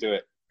if you do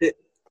it.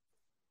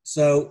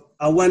 So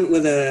I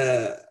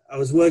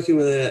was working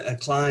with a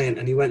client,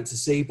 and he went to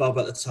see Bob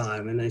at the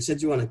time, and he said,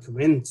 "Do you want to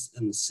come in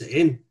and sit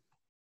in?"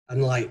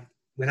 And like,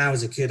 when I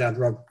was a kid, I'd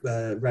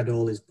read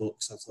all his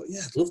books. I thought,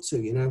 yeah, I'd love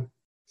to,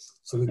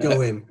 So we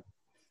go in,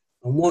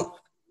 and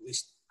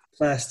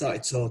Claire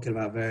started talking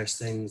about various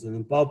things, and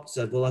then Bob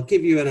said, "Well, I'll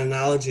give you an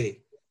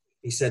analogy."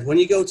 He said, "When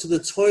you go to the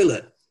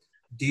toilet,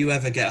 do you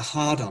ever get a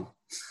hard-on?"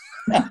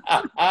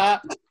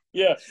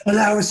 Yeah. And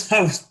I was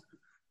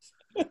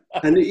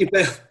and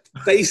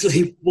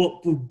basically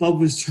what Bob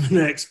was trying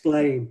to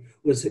explain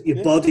was that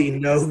your body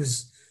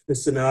knows the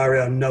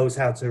scenario and knows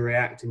how to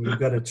react, and you've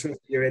got to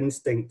trust your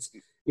instinct.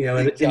 And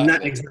Exactly. in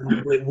that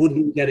example, it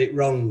wouldn't get it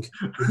wrong.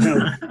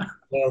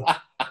 So,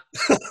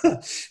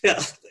 yeah,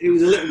 it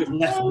was a little bit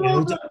left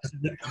field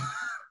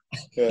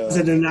as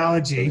an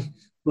analogy,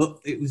 but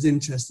it was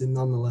interesting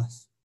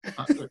nonetheless.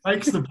 It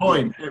makes the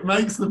point. Mate,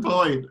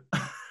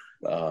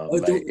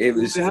 it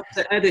was. Do we have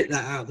to edit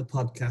that out of the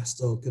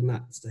podcast, or can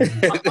that stay?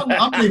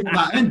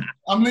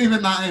 I'm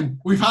leaving that in.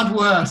 We've had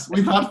worse.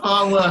 We've had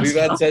far worse. We've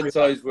had 10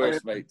 times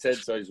worse, mate. 10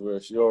 times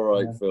worse. You're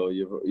all right, Phil.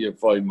 You're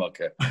fine,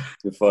 mucker.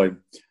 You're fine.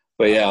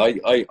 But yeah,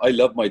 I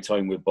love my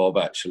time with Bob,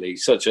 actually.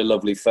 Such a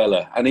lovely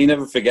fella. And he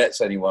never forgets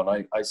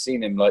anyone. I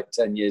seen him like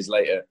 10 years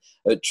later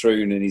at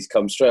Troon, and he's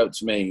come straight up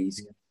to me.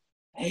 He's,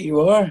 "Hey,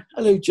 you are?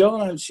 Hello,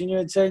 John. I haven't seen you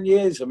in 10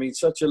 years. I mean,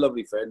 such a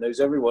lovely friend.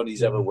 Knows everyone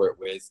he's ever worked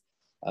with.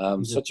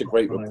 Such a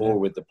great rapport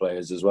with the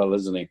players as well,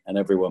 isn't he? And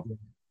everyone.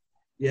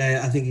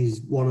 Yeah, I think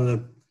he's one of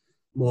the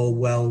more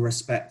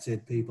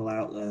well-respected people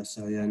out there.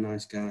 So, yeah,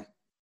 nice guy.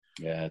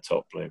 Yeah,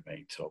 top bloke,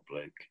 mate. Top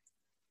bloke.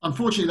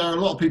 Unfortunately, there are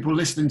a lot of people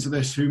listening to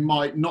this who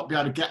might not be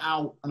able to get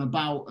out and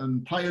about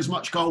and play as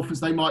much golf as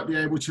they might be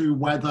able to,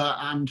 weather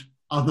and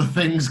other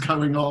things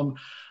going on.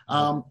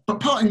 But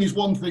putting is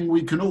one thing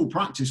we can all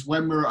practice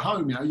when we're at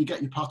home. You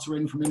get your putter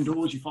in from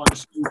indoors, you find a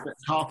smooth bit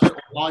of carpet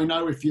or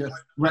lino if you're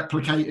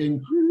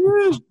replicating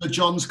the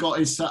John's got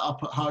his set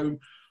up at home.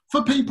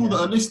 For people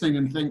that are listening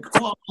and think,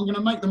 well, I'm going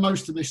to make the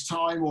most of this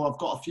time, or I've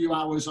got a few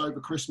hours over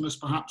Christmas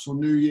perhaps, or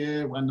New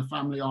Year when the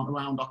family aren't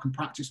around, I can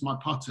practice my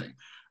putting.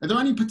 Are there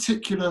any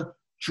particular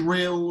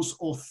drills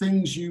or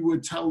things you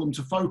would tell them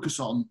to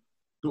focus on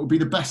that would be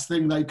the best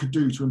thing they could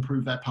do to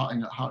improve their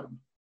putting at home?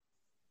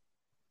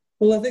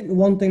 Well, I think the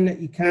one thing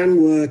that you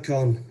can work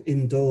on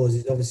indoors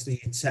is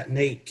obviously your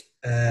technique.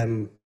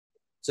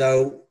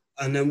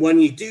 And then when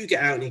you do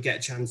get out and you get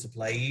a chance to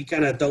play, you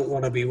kind of don't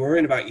want to be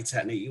worrying about your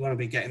technique. You want to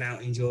be getting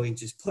out, enjoying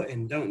just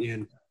putting, don't you?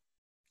 And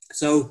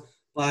so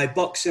by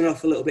boxing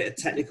off a little bit of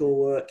technical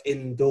work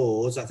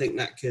indoors, I think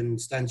that can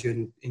stand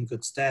you in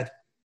good stead.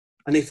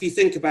 And if you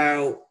think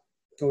about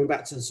going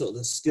back to sort of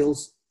the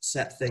skills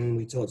set thing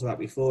we talked about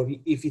before,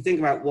 if you think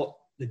about what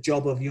the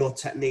job of your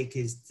technique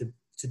is to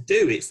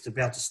do, it's to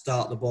be able to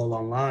start the ball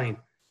on line.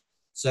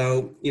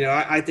 So,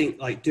 I think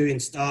like doing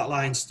start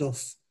line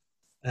stuff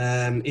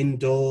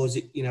indoors,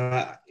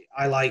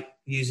 I like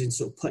using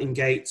sort of putting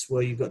gates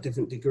where you've got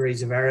different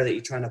degrees of error that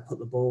you're trying to put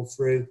the ball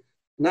through.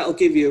 And that'll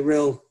give you a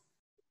real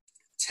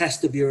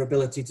test of your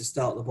ability to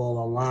start the ball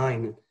on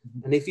line.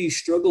 And if you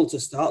struggle to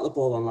start the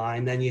ball on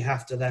line, then you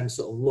have to then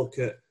sort of look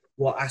at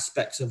what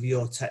aspects of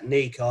your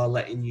technique are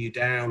letting you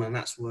down. And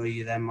that's where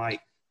you then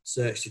might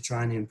search to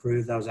try and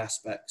improve those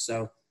aspects.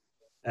 So,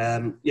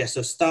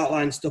 so start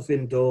line stuff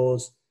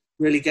indoors,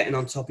 really getting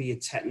on top of your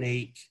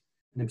technique,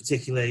 and in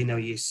particular,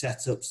 your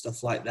setup,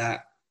 stuff like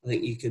that. I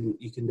think you can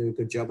do a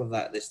good job of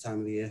that this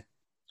time of the year.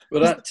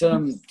 Well, that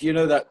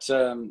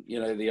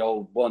the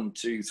old 1,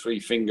 2, 3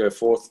 finger,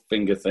 fourth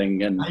finger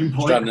thing, and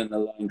standing in the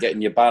line,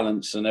 getting your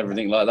balance and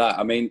everything like that.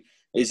 I mean,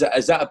 is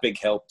that a big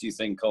help? Do you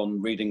think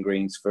on reading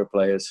greens for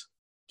players?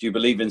 Do you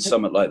believe in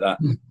something like that?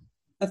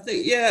 I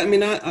think, yeah. I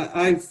mean,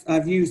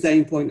 I've used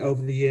aim point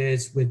over the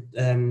years with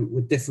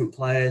different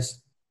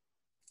players.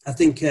 I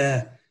think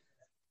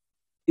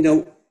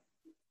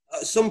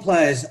some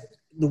players,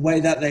 the way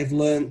that they've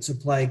learned to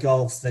play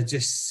golf, they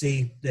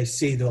see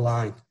the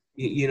line.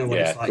 You know what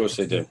it's like. Of course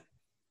they do.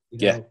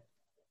 And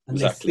exactly.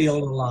 They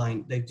feel the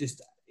line. They've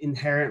just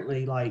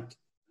inherently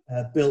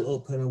built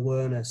up an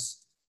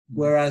awareness.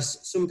 Whereas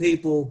some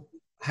people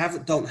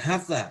don't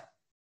have that.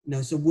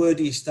 So where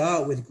do you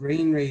start with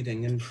green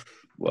reading? And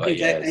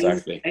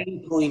exactly.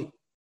 Aim point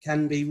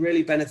can be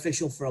really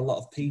beneficial for a lot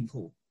of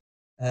people.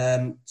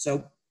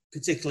 So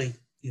particularly,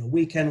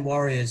 weekend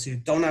warriors who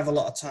don't have a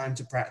lot of time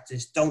to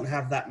practice, don't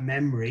have that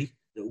memory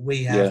that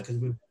we have because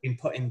we've been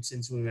putting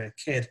since we were a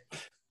kid.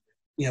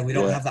 we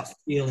don't have that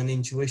feel and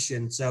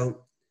intuition.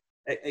 So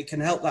it can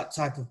help that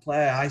type of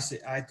player,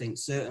 I think,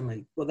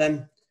 certainly. But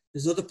then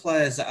there's other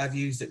players that I've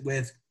used it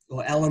with,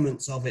 or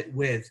elements of it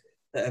with,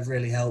 that have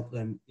really helped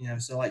them.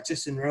 So like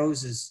Justin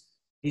Rose,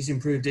 he's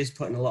improved his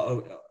putting a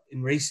lot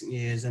in recent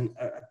years, and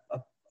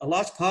a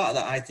large part of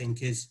that, I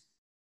think, is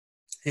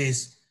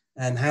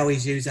how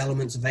he's used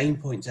elements of aim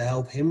point to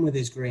help him with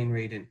his green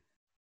reading.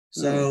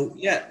 So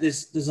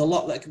there's a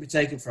lot that can be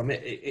taken from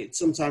it. It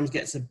sometimes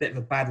gets a bit of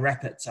a bad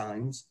rep at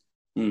times,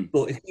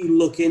 but if you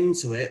look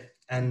into it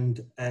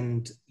and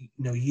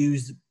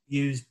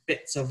use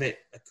bits of it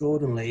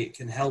accordingly, it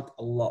can help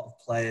a lot of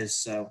players.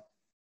 So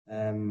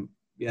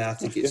I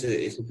think it's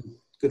a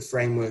good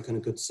framework and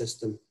a good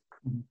system.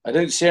 I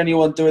don't see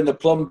anyone doing the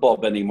plumb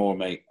bob anymore,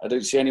 mate. I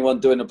don't see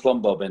anyone doing the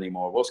plumb bob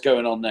anymore. What's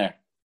going on there?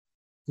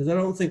 Because I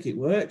don't think it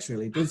works,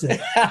 really, does it?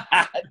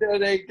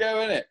 There you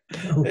go, isn't it?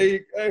 There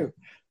you go.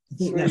 I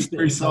think that's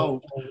pretty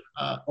old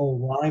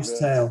wives'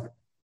 tale.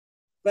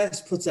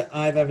 Best putter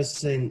I've ever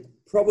seen,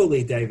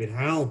 probably David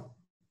Howell.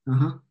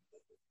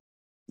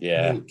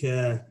 Yeah. I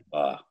think,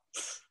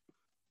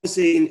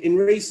 obviously, in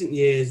recent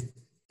years,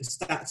 the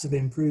stats have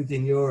improved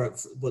in Europe,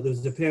 but there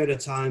was a period of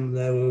time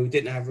there where we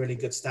didn't have really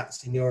good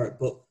stats in Europe.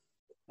 But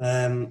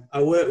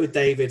I worked with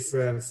David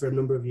for a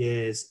number of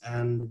years,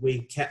 and we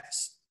kept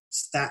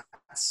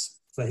stats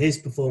for his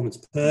performance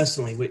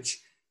personally,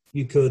 which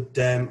you could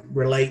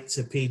relate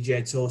to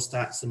PGA Tour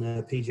stats and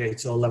a PGA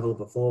Tour level of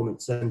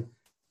performance. And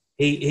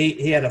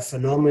he had a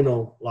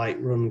phenomenal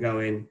run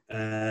going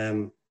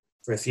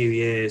for a few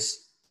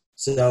years.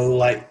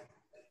 So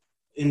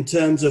in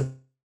terms of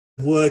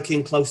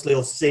working closely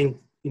or seeing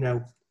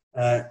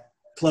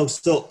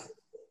close up,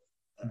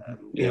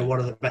 one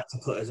of the better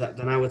putters,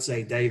 then I would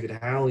say David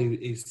Howell.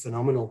 He's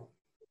phenomenal,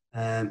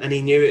 and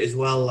he knew it as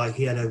well.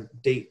 He had a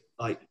deep,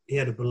 he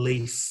had a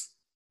belief.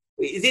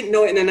 He didn't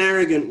know it in an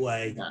arrogant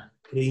way, but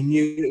he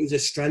knew it was a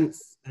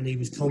strength, and he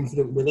was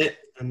confident with it,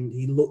 and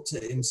he looked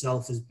at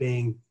himself as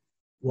being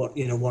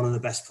one of the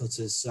best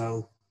putters.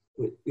 So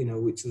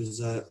which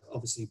was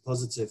obviously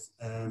positive.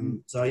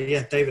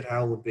 David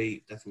Howell would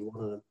be definitely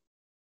one of them.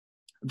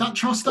 That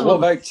trust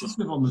element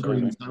on the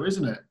greens, though,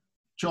 isn't it?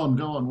 John,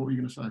 go on. What were you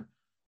going to say?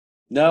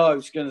 No, I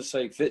was going to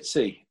say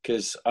Fitzy,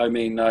 because I've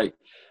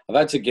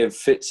had to give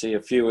Fitzy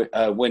a few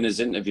winners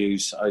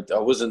interviews. I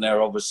wasn't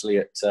there, obviously,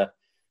 at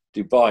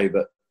Dubai,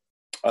 but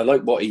I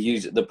like what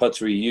the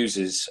putter he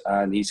uses,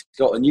 and he's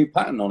got a new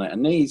pattern on it.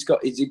 And has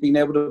he been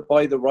able to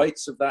buy the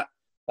rights of that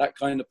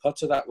kind of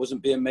putter that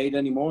wasn't being made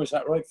anymore? Is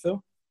that right,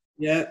 Phil?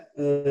 Yeah.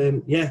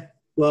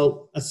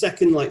 Well, a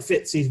second like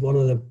Fitzy's one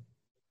of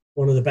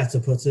the better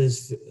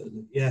putters,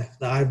 that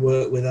I've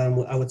worked with.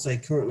 And I would say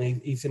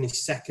currently he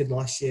finished second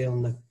last year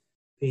on the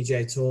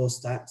PGA Tour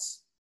stats.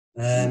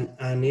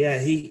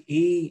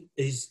 He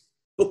is,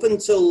 up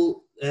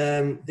until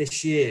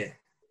this year,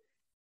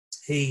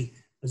 he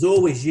has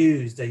always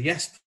used a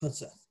yes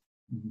putter.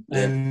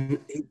 And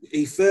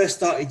he first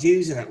started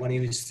using it when he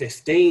was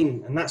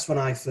 15, and that's when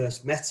I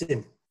first met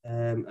him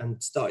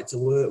and started to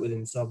work with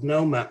him. So I've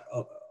known Matt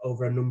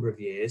over a number of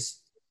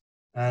years,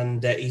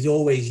 and he's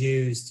always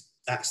used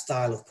that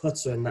style of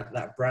putter and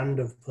that brand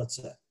of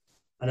putter.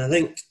 And I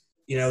think,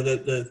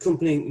 the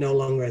company no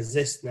longer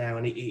exists now,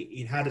 and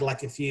he had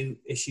a few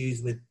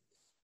issues with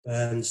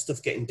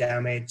stuff getting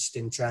damaged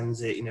in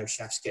transit,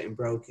 shafts getting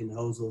broken,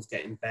 hosels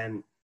getting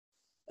bent.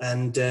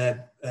 And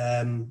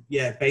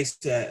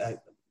basically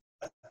a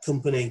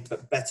company,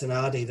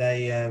 Bettinardi,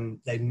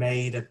 they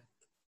made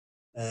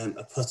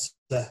a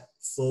putter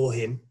for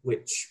him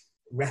which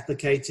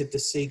replicated the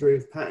C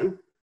groove pattern,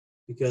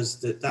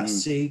 because that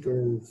C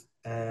groove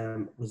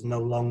was no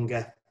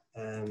longer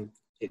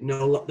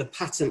the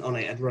patent on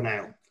it had run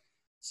out.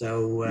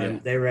 So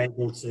they were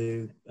able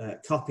to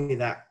copy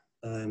that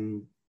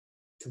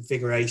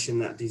configuration,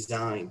 that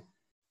design,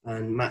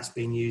 and Matt's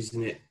been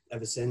using it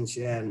ever since,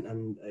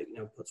 and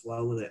puts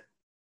well with it.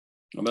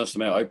 I must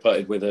admit, I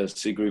putted with a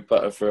C groove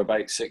putter for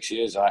about 6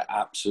 years. I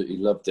absolutely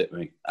loved it,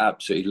 mate.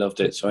 Absolutely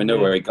loved it. So I know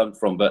where he comes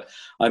from. But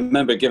I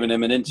remember giving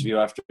him an interview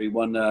after he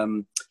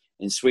won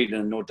in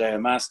Sweden,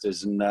 Nordea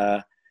Masters, and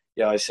I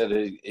said,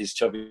 "Is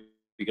Chubby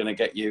going to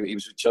get you?" He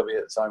was with Chubby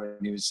at the time,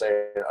 and he was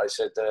saying, "I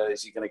said,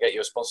 is he going to get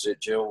you a sponsorship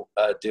deal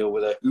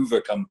with a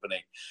Hoover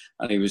company?"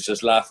 And he was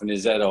just laughing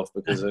his head off,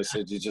 because I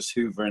said, "You're just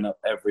hoovering up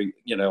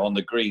on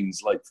the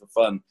greens for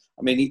fun."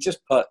 I mean, he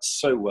just putts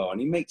so well,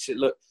 and he makes it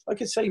look,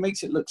 like I say, he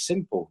makes it look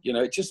simple.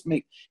 It just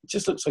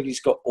looks like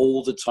he's got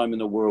all the time in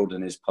the world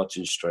in his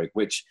putting stroke,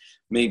 which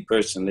me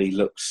personally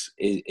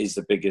is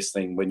the biggest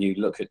thing. When you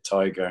look at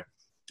Tiger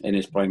in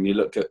his prime, you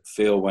look at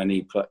Phil when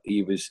he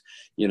was,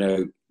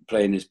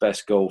 playing his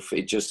best golf,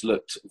 it just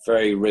looked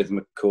very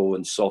rhythmical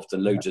and soft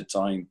and loads of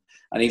time.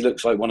 And he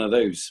looks like one of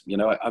those,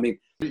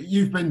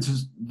 You've been to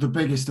the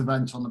biggest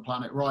events on the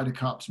planet, Ryder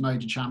Cups,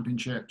 major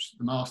championships,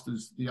 the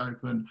Masters, the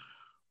Open.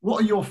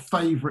 What are your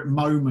favourite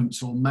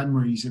moments or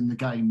memories in the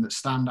game that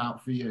stand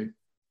out for you?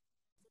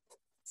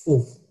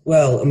 Oh,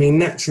 well,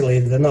 naturally,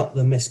 they're not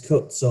the missed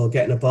cuts or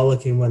getting a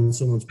bollocking when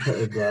someone's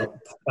putted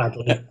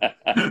badly.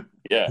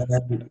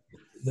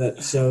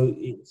 So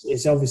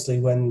it's obviously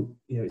when,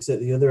 it's at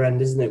the other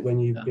end, isn't it? When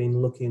you've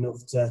been lucky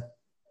enough to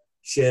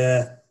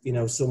share,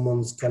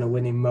 someone's kind of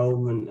winning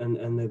moment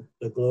and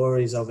the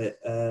glories of it.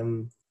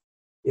 I'm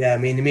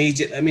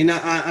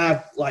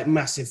like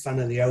massive fan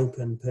of the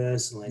Open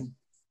personally,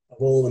 of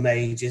all the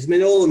majors.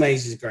 All the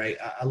majors are great.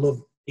 I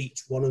love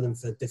each one of them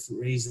for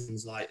different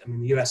reasons. The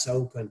US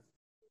Open,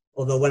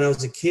 although when I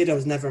was a kid, I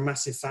was never a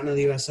massive fan of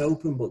the US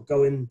Open, but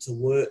going to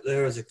work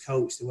there as a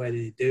coach, the way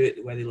they do it,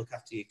 the way they look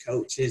after your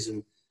coaches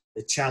and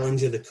the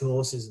challenge of the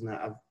courses and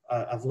that,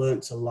 I've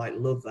learned to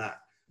love that.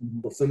 Mm-hmm.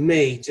 But for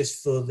me,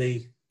 just for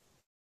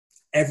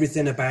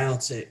everything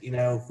about it,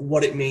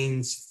 what it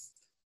means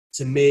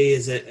to me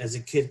as a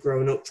kid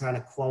growing up, trying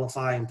to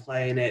qualify and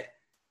playing it,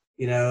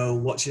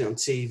 watching it on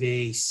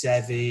TV,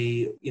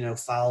 Sevi,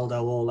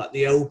 Faldo, all that.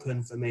 The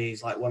Open for me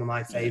is like one of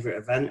my favorite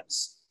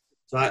events.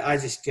 So I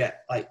just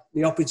get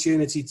the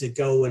opportunity to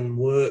go and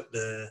work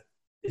there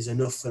is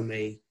enough for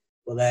me.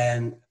 But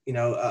then,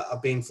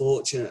 I've been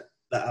fortunate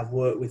that I've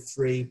worked with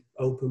 3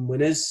 Open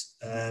winners,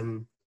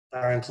 Darren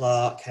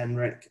Clark,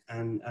 Henrik,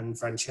 and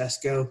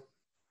Francesco.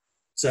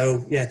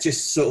 So,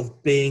 just sort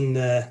of being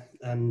there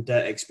and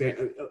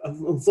experience.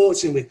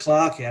 Unfortunately, with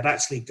Clarkey, I'd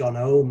actually gone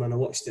home and I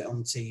watched it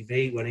on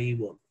TV when he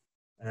won,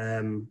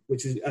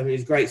 which was, it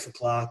was great for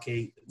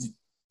Clarkey.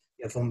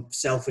 From a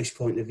selfish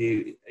point of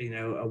view,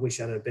 I wish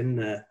I'd have been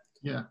there.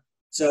 Yeah.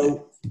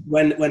 So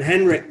when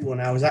Henrik won,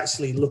 I was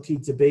actually lucky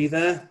to be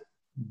there,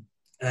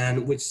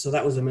 so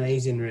that was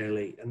amazing,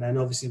 really. And then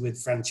obviously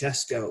with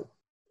Francesco,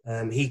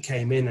 he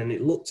came in and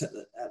it looked at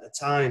the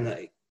time that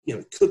it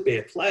could be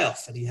a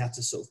playoff, and he had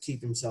to sort of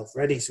keep himself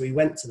ready. So he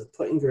went to the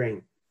putting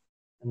green,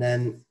 and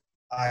then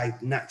I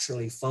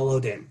naturally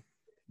followed him.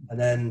 And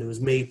then there was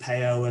me,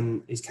 Peo,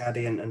 and his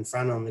caddy, and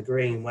Fran on the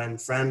green when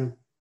Fran,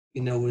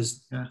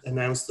 was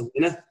announced the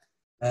winner.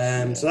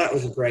 So that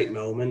was a great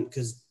moment,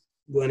 because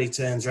when he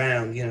turns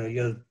around,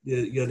 you're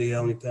the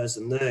only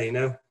person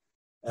there,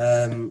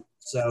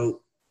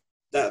 So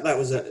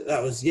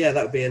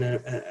that would be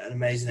an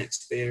amazing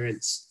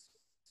experience.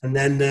 And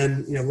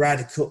then,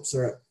 Ryder Cups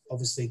are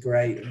obviously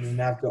great.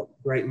 I've got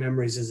great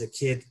memories as a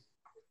kid.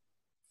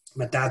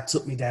 My dad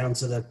took me down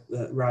to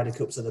the Ryder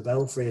Cups of the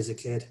Belfry as a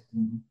kid.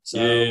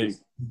 So,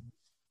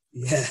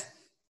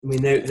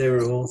 they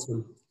were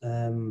awesome.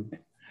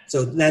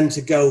 So then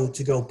to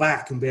go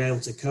back and be able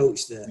to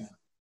coach there,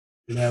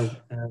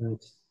 and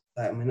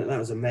that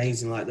was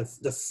amazing. Like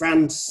the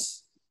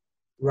France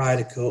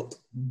Ryder Cup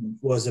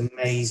was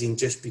amazing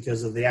just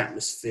because of the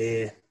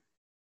atmosphere.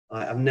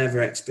 I've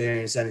never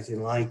experienced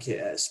anything like it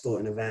at a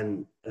sporting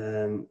event.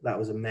 That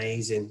was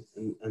amazing,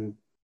 and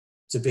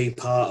to be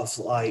part of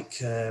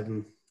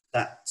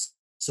that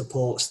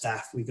support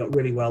staff, we got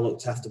really well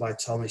looked after by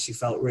Thomas. You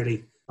felt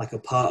really like a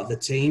part of the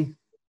team.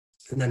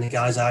 And then the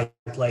guys I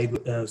played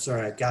with,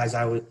 guys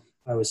I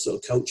was sort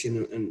of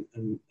coaching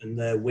and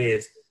they're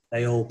with,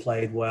 they all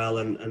played well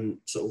and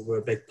sort of were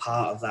a big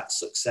part of that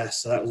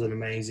success. So that was an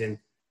amazing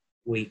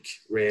week,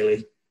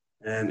 really.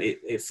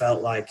 It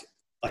felt like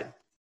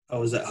I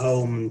was at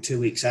home, and 2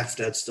 weeks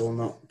after I'd still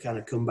not kind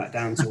of come back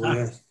down to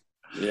earth.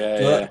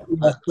 So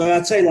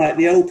I'd say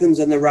the Opens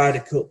and the Ryder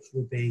Cups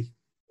would be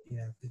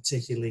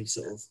particularly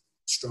sort of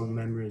strong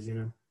memories,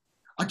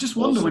 I just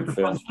wonder with the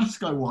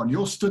Francesco one,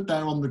 you're stood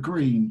there on the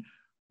green.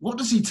 What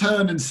does he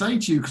turn and say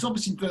to you? Because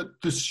obviously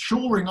the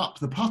shoring up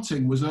the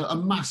putting was a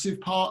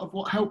massive part of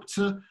what helped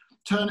to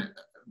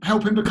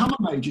help him become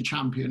a major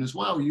champion as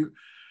well.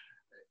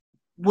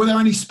 Were there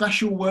any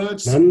special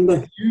words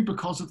to you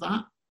because of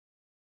that?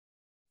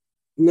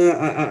 No,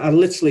 I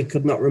literally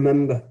could not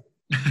remember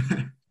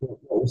what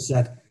was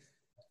said.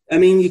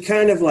 You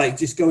kind of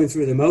just going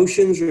through the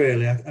motions,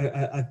 really.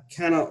 I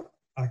cannot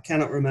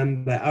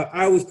remember.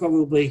 I was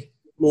probably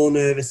more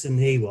nervous than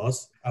he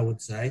was, I would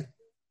say.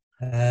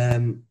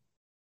 But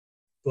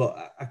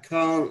I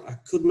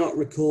could not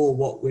recall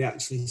what we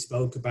actually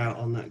spoke about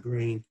on that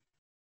green.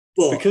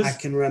 But I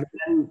can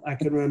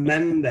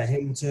remember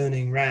him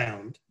turning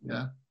round.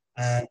 Yeah.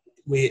 And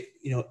we,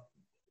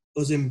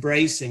 us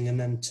embracing and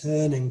then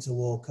turning to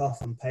walk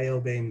off, and Peo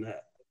being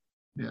there.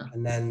 Yeah.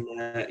 And then,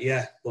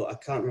 but I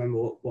can't remember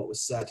what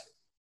was said.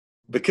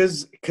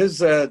 Because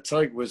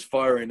Tiger was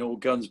firing all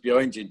guns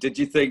behind you, did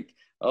you think,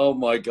 oh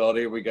my God,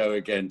 here we go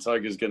again,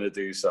 Tiger's going to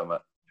do something?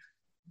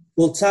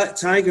 Well,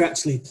 Tiger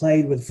actually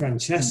played with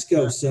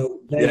Francesco, so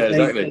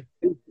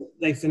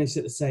they finished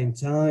at the same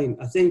time.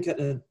 I think at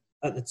the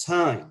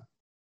time,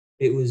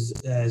 it was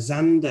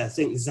Xander. I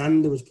think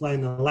Xander was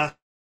playing the last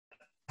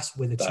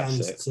with a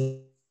chance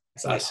to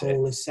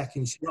call his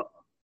second shot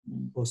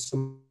or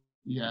some.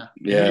 Yeah.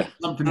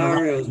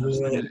 Scenarios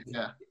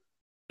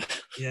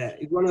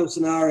one of those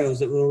scenarios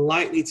that were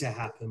likely to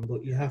happen,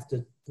 but you have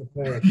to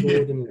prepare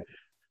accordingly.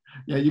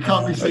 Yeah, you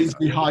can't be seen to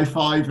be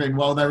high-fiving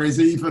while there is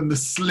even the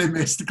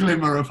slimmest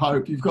glimmer of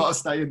hope. You've got to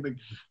stay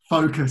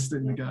focused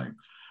in the game.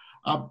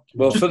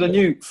 Well, for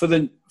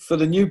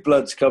the new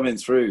bloods coming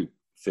through,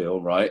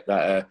 Phil, right,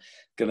 that are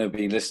going to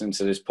be listening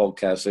to this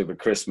podcast over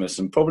Christmas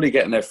and probably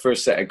getting their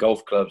first set of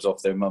golf clubs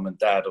off their mum and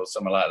dad or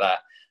something like that.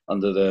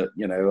 under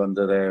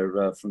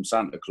their from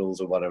Santa Claus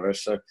or whatever.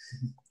 So,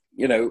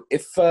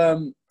 if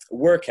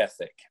work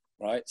ethic,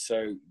 right?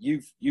 So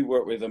you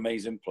work with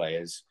amazing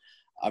players.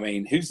 I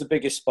mean, who's the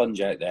biggest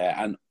sponge out there?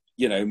 And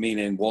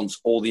meaning wants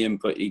all the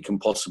input he can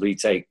possibly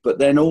take, but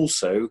then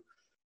also,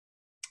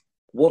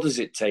 what does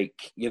it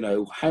take?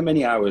 How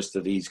many hours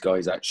do these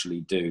guys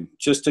actually do?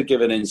 Just to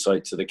give an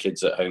insight to the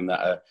kids at home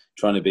that are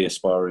trying to be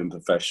aspiring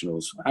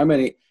professionals. How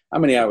many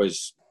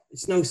hours?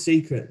 It's no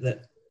secret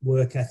that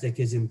work ethic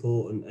is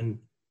important, and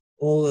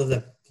all of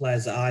the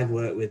players that I've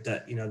worked with,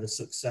 that the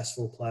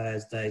successful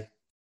players, they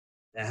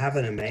have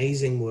an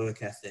amazing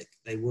work ethic.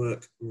 They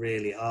work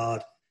really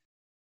hard.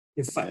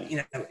 In fact,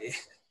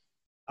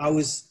 I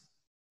was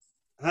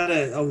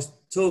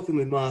talking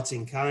with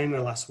Martin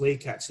Keimer last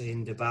week, actually,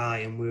 in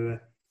Dubai, and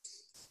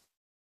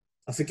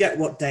I forget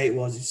what day it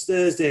was. It was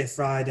Thursday or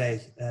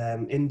Friday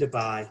in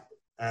Dubai,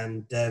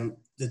 and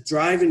the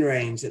driving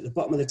range, at the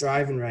bottom of the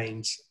driving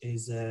range,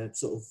 is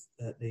sort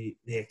of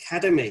the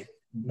academy.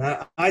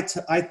 Now, I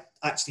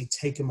actually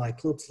taken my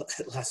club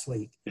last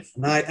week,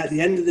 and at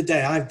the end of the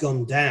day, I've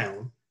gone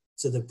down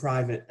to the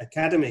private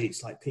academy.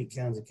 It's like Pete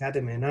Coun's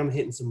academy, and I'm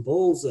hitting some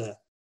balls there.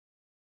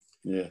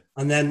 Yeah.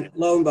 And then,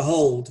 lo and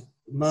behold,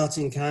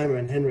 Martin Keimer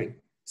and Henrik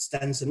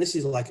Stenson, this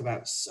is like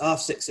about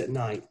 6:30 at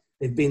night.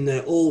 They've been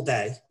there all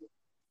day.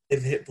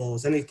 They've hit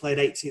balls. Then they've played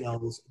 18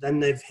 holes.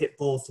 Then they've hit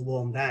balls to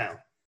warm down.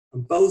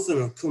 And both of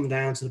them have come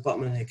down to the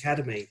bottom of the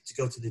academy to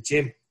go to the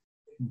gym.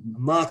 And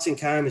Martin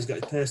Keimer's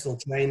got his personal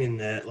training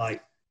there,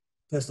 like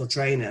personal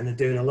trainer, and they're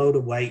doing a load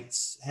of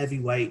weights, heavy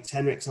weights.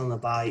 Henrik's on the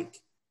bike.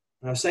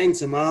 And I was saying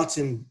to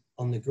Martin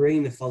on the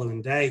green the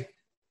following day,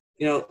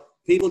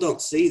 people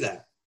don't see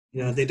that.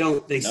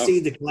 They see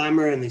the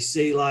glamour and they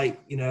see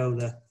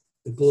the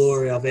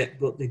glory of it,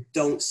 but they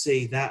don't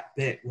see that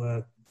bit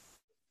where,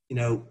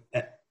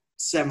 at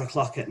 7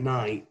 o'clock at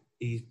night,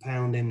 he's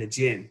pounding the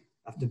gym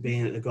after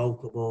being at the golf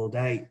club all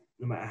day,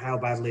 no matter how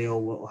badly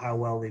or how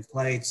well they've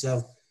played.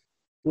 So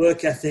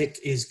work ethic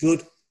is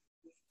good.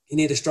 You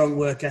need a strong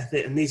work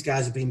ethic, and these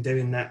guys have been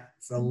doing that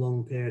for a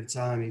long period of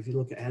time. If you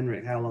look at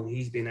Henrik, how long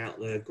he's been out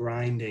there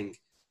grinding,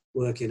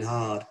 working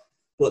hard.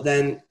 But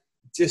then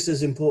just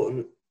as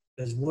important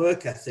as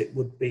work ethic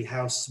would be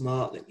how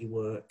smart that you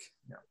work.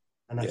 Yeah.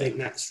 And I think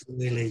that's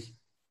really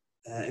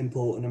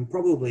important, and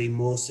probably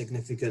more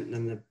significant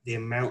than the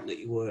amount that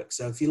you work.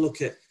 So if you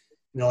look at,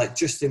 like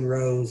Justin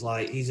Rose,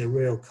 like he's a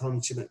real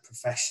consummate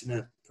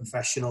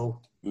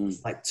professional,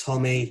 like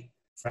Tommy,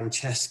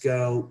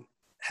 Francesco,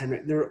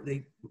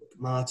 Henrik,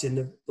 Martin,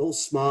 they're all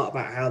smart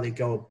about how they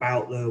go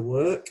about their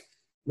work.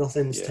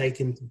 Nothing's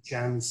taken to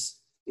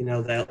chance.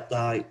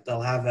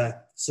 They'll have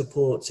a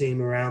support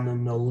team around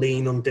them. They'll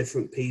lean on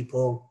different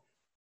people.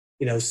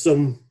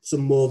 Some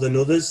more than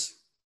others.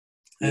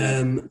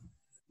 Yeah.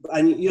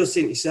 And you're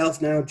seeing it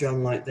yourself now,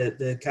 John. Like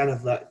the kind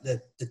of like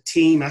the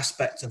team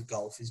aspect of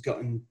golf has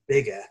gotten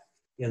bigger.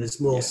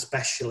 There's more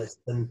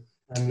specialists, and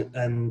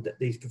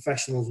these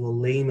professionals will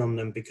lean on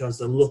them because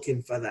they're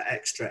looking for that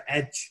extra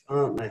edge,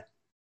 aren't they?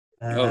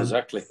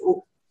 Exactly.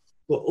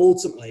 But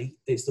ultimately,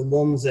 it's the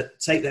ones that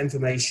take the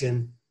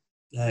information,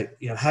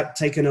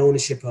 take an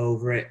ownership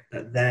over it,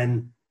 that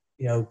then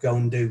go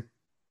and do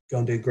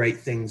great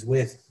things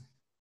with.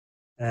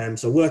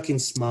 So working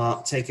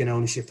smart, taking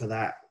ownership of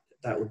that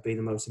would be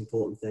the most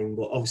important thing.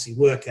 But obviously,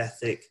 work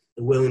ethic,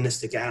 the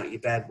willingness to get out of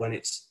your bed when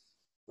it's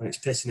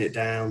pissing it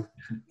down,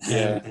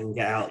 and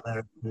get out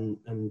there and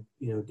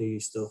do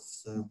your stuff.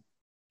 So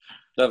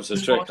that was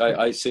a trick.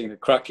 I seen a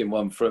cracking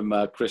one from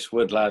Chris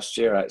Wood last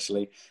year.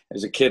 Actually,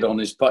 there's a kid on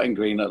his putting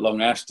green at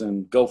Long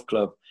Ashton Golf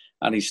Club,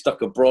 and he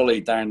stuck a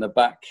brolly down the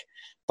back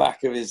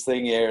of his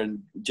thing here and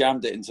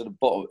jammed it into the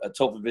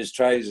top of his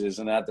trousers,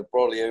 and had the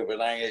brolly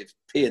overlaying it,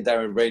 peeing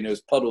down with rain. There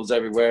was puddles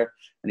everywhere,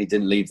 and he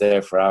didn't leave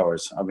there for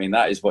hours. I mean,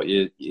 that is what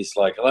it's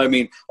like. And I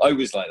mean, I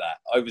was like that.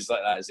 I was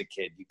like that as a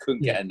kid. You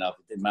couldn't get enough.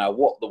 It didn't matter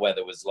what the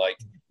weather was like.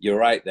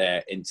 You're out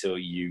there until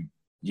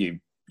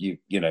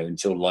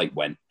until light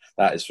went.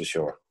 That is for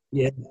sure.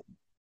 Yeah.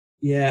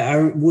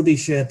 Yeah, Woody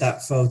shared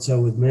that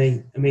photo with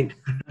me. I mean,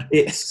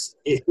 it's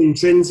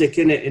intrinsic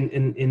in it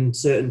in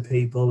certain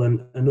people,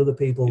 and other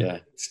people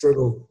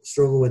struggle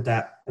with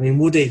that. I mean,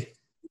 Woody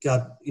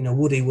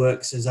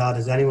works as hard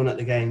as anyone at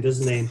the game,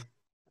 doesn't he?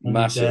 And,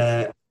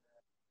 massive.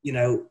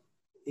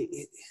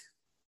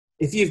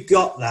 If you've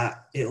got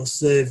that, it'll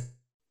serve.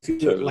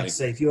 Totally. Like I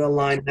say, if you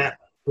align that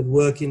with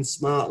working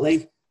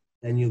smartly,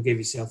 then you'll give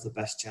yourself the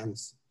best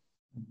chance.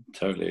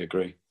 Totally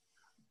agree.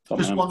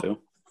 Just one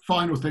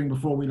final thing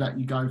before we let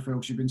you go, Phil,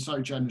 because you've been so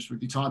generous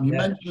with your time. You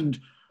mentioned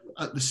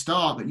at the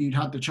start that you'd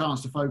had the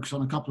chance to focus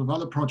on a couple of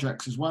other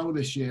projects as well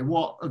this year.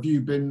 What have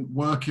you been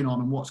working on,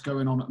 and what's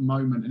going on at the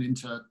moment and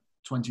into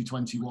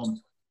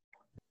 2021?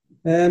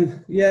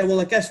 Well,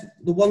 I guess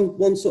the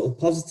one sort of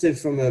positive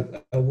from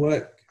a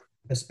work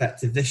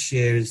perspective this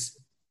year is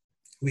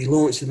we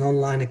launched an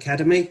online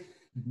academy,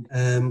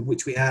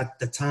 which we had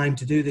the time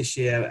to do this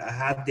year. I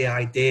had the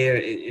idea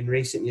in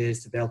recent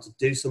years to be able to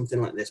do something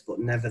like this, but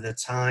never the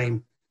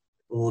time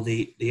or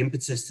the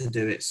impetus to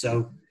do it.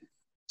 So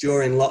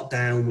during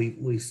lockdown,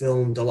 we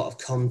filmed a lot of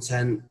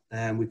content,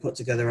 and we put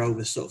together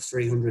over sort of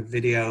 300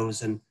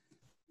 videos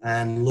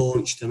and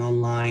launched an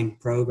online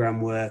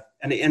program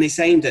and it's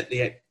aimed at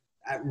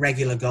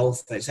regular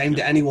golfers. It's aimed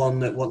at anyone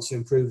that wants to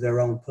improve their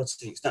own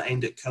putting. It's not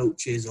aimed at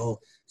coaches or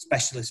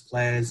specialist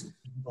players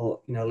or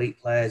elite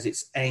players.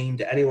 It's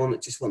aimed at anyone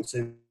that just wants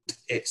to.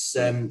 It's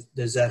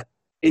there's a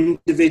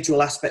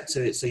individual aspect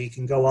to it, so you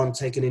can go on,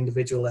 take an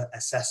individual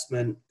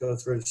assessment, go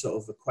through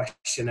sort of a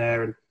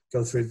questionnaire and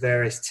go through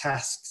various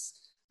tasks,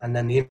 and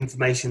then the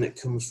information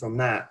that comes from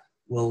that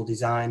will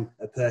design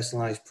a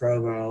personalised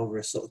program over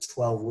a sort of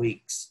 12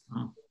 weeks.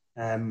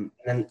 And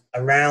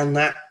around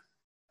that,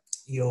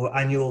 your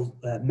annual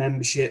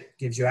membership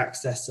gives you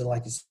access to,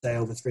 like I say,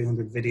 over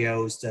 300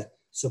 videos to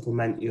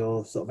supplement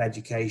your sort of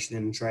education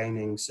and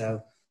training.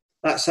 So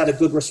that's had a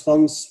good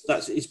response.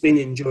 It's been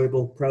an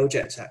enjoyable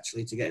project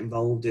actually to get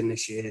involved in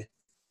this year,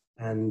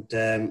 and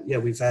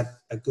we've had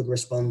a good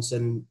response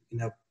and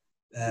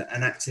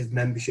an active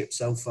membership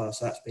so far.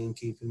 So that's been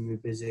keeping me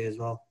busy as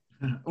well.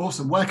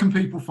 Awesome. Where can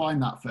people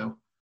find that, Phil?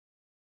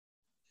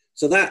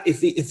 So that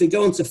if they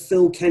go onto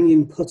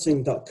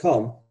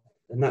philkenyonputting.com,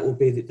 and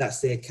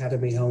that's the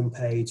Academy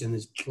homepage, and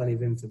there's plenty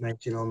of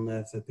information on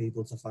there for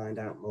people to find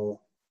out more.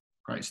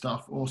 Great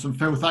stuff. Awesome.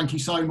 Phil, thank you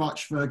so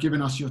much for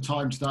giving us your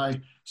time today.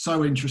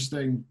 So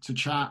interesting to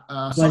chat.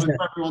 Something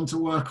for everyone to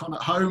work on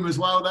at home as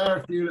well there,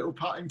 a few little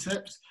putting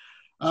tips.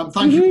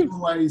 Thank you as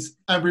always,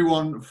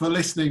 everyone, for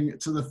listening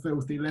to the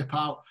Filthy Lip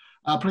Out.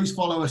 Please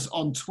follow us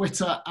on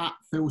Twitter at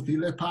Filthy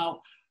Lip Out.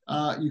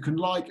 You can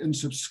like and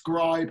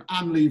subscribe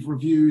and leave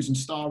reviews and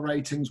star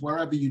ratings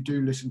wherever you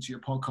do listen to your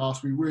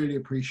podcast. We really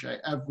appreciate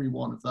every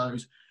one of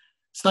those.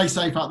 Stay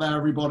safe out there,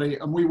 everybody,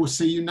 and we will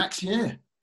see you next year.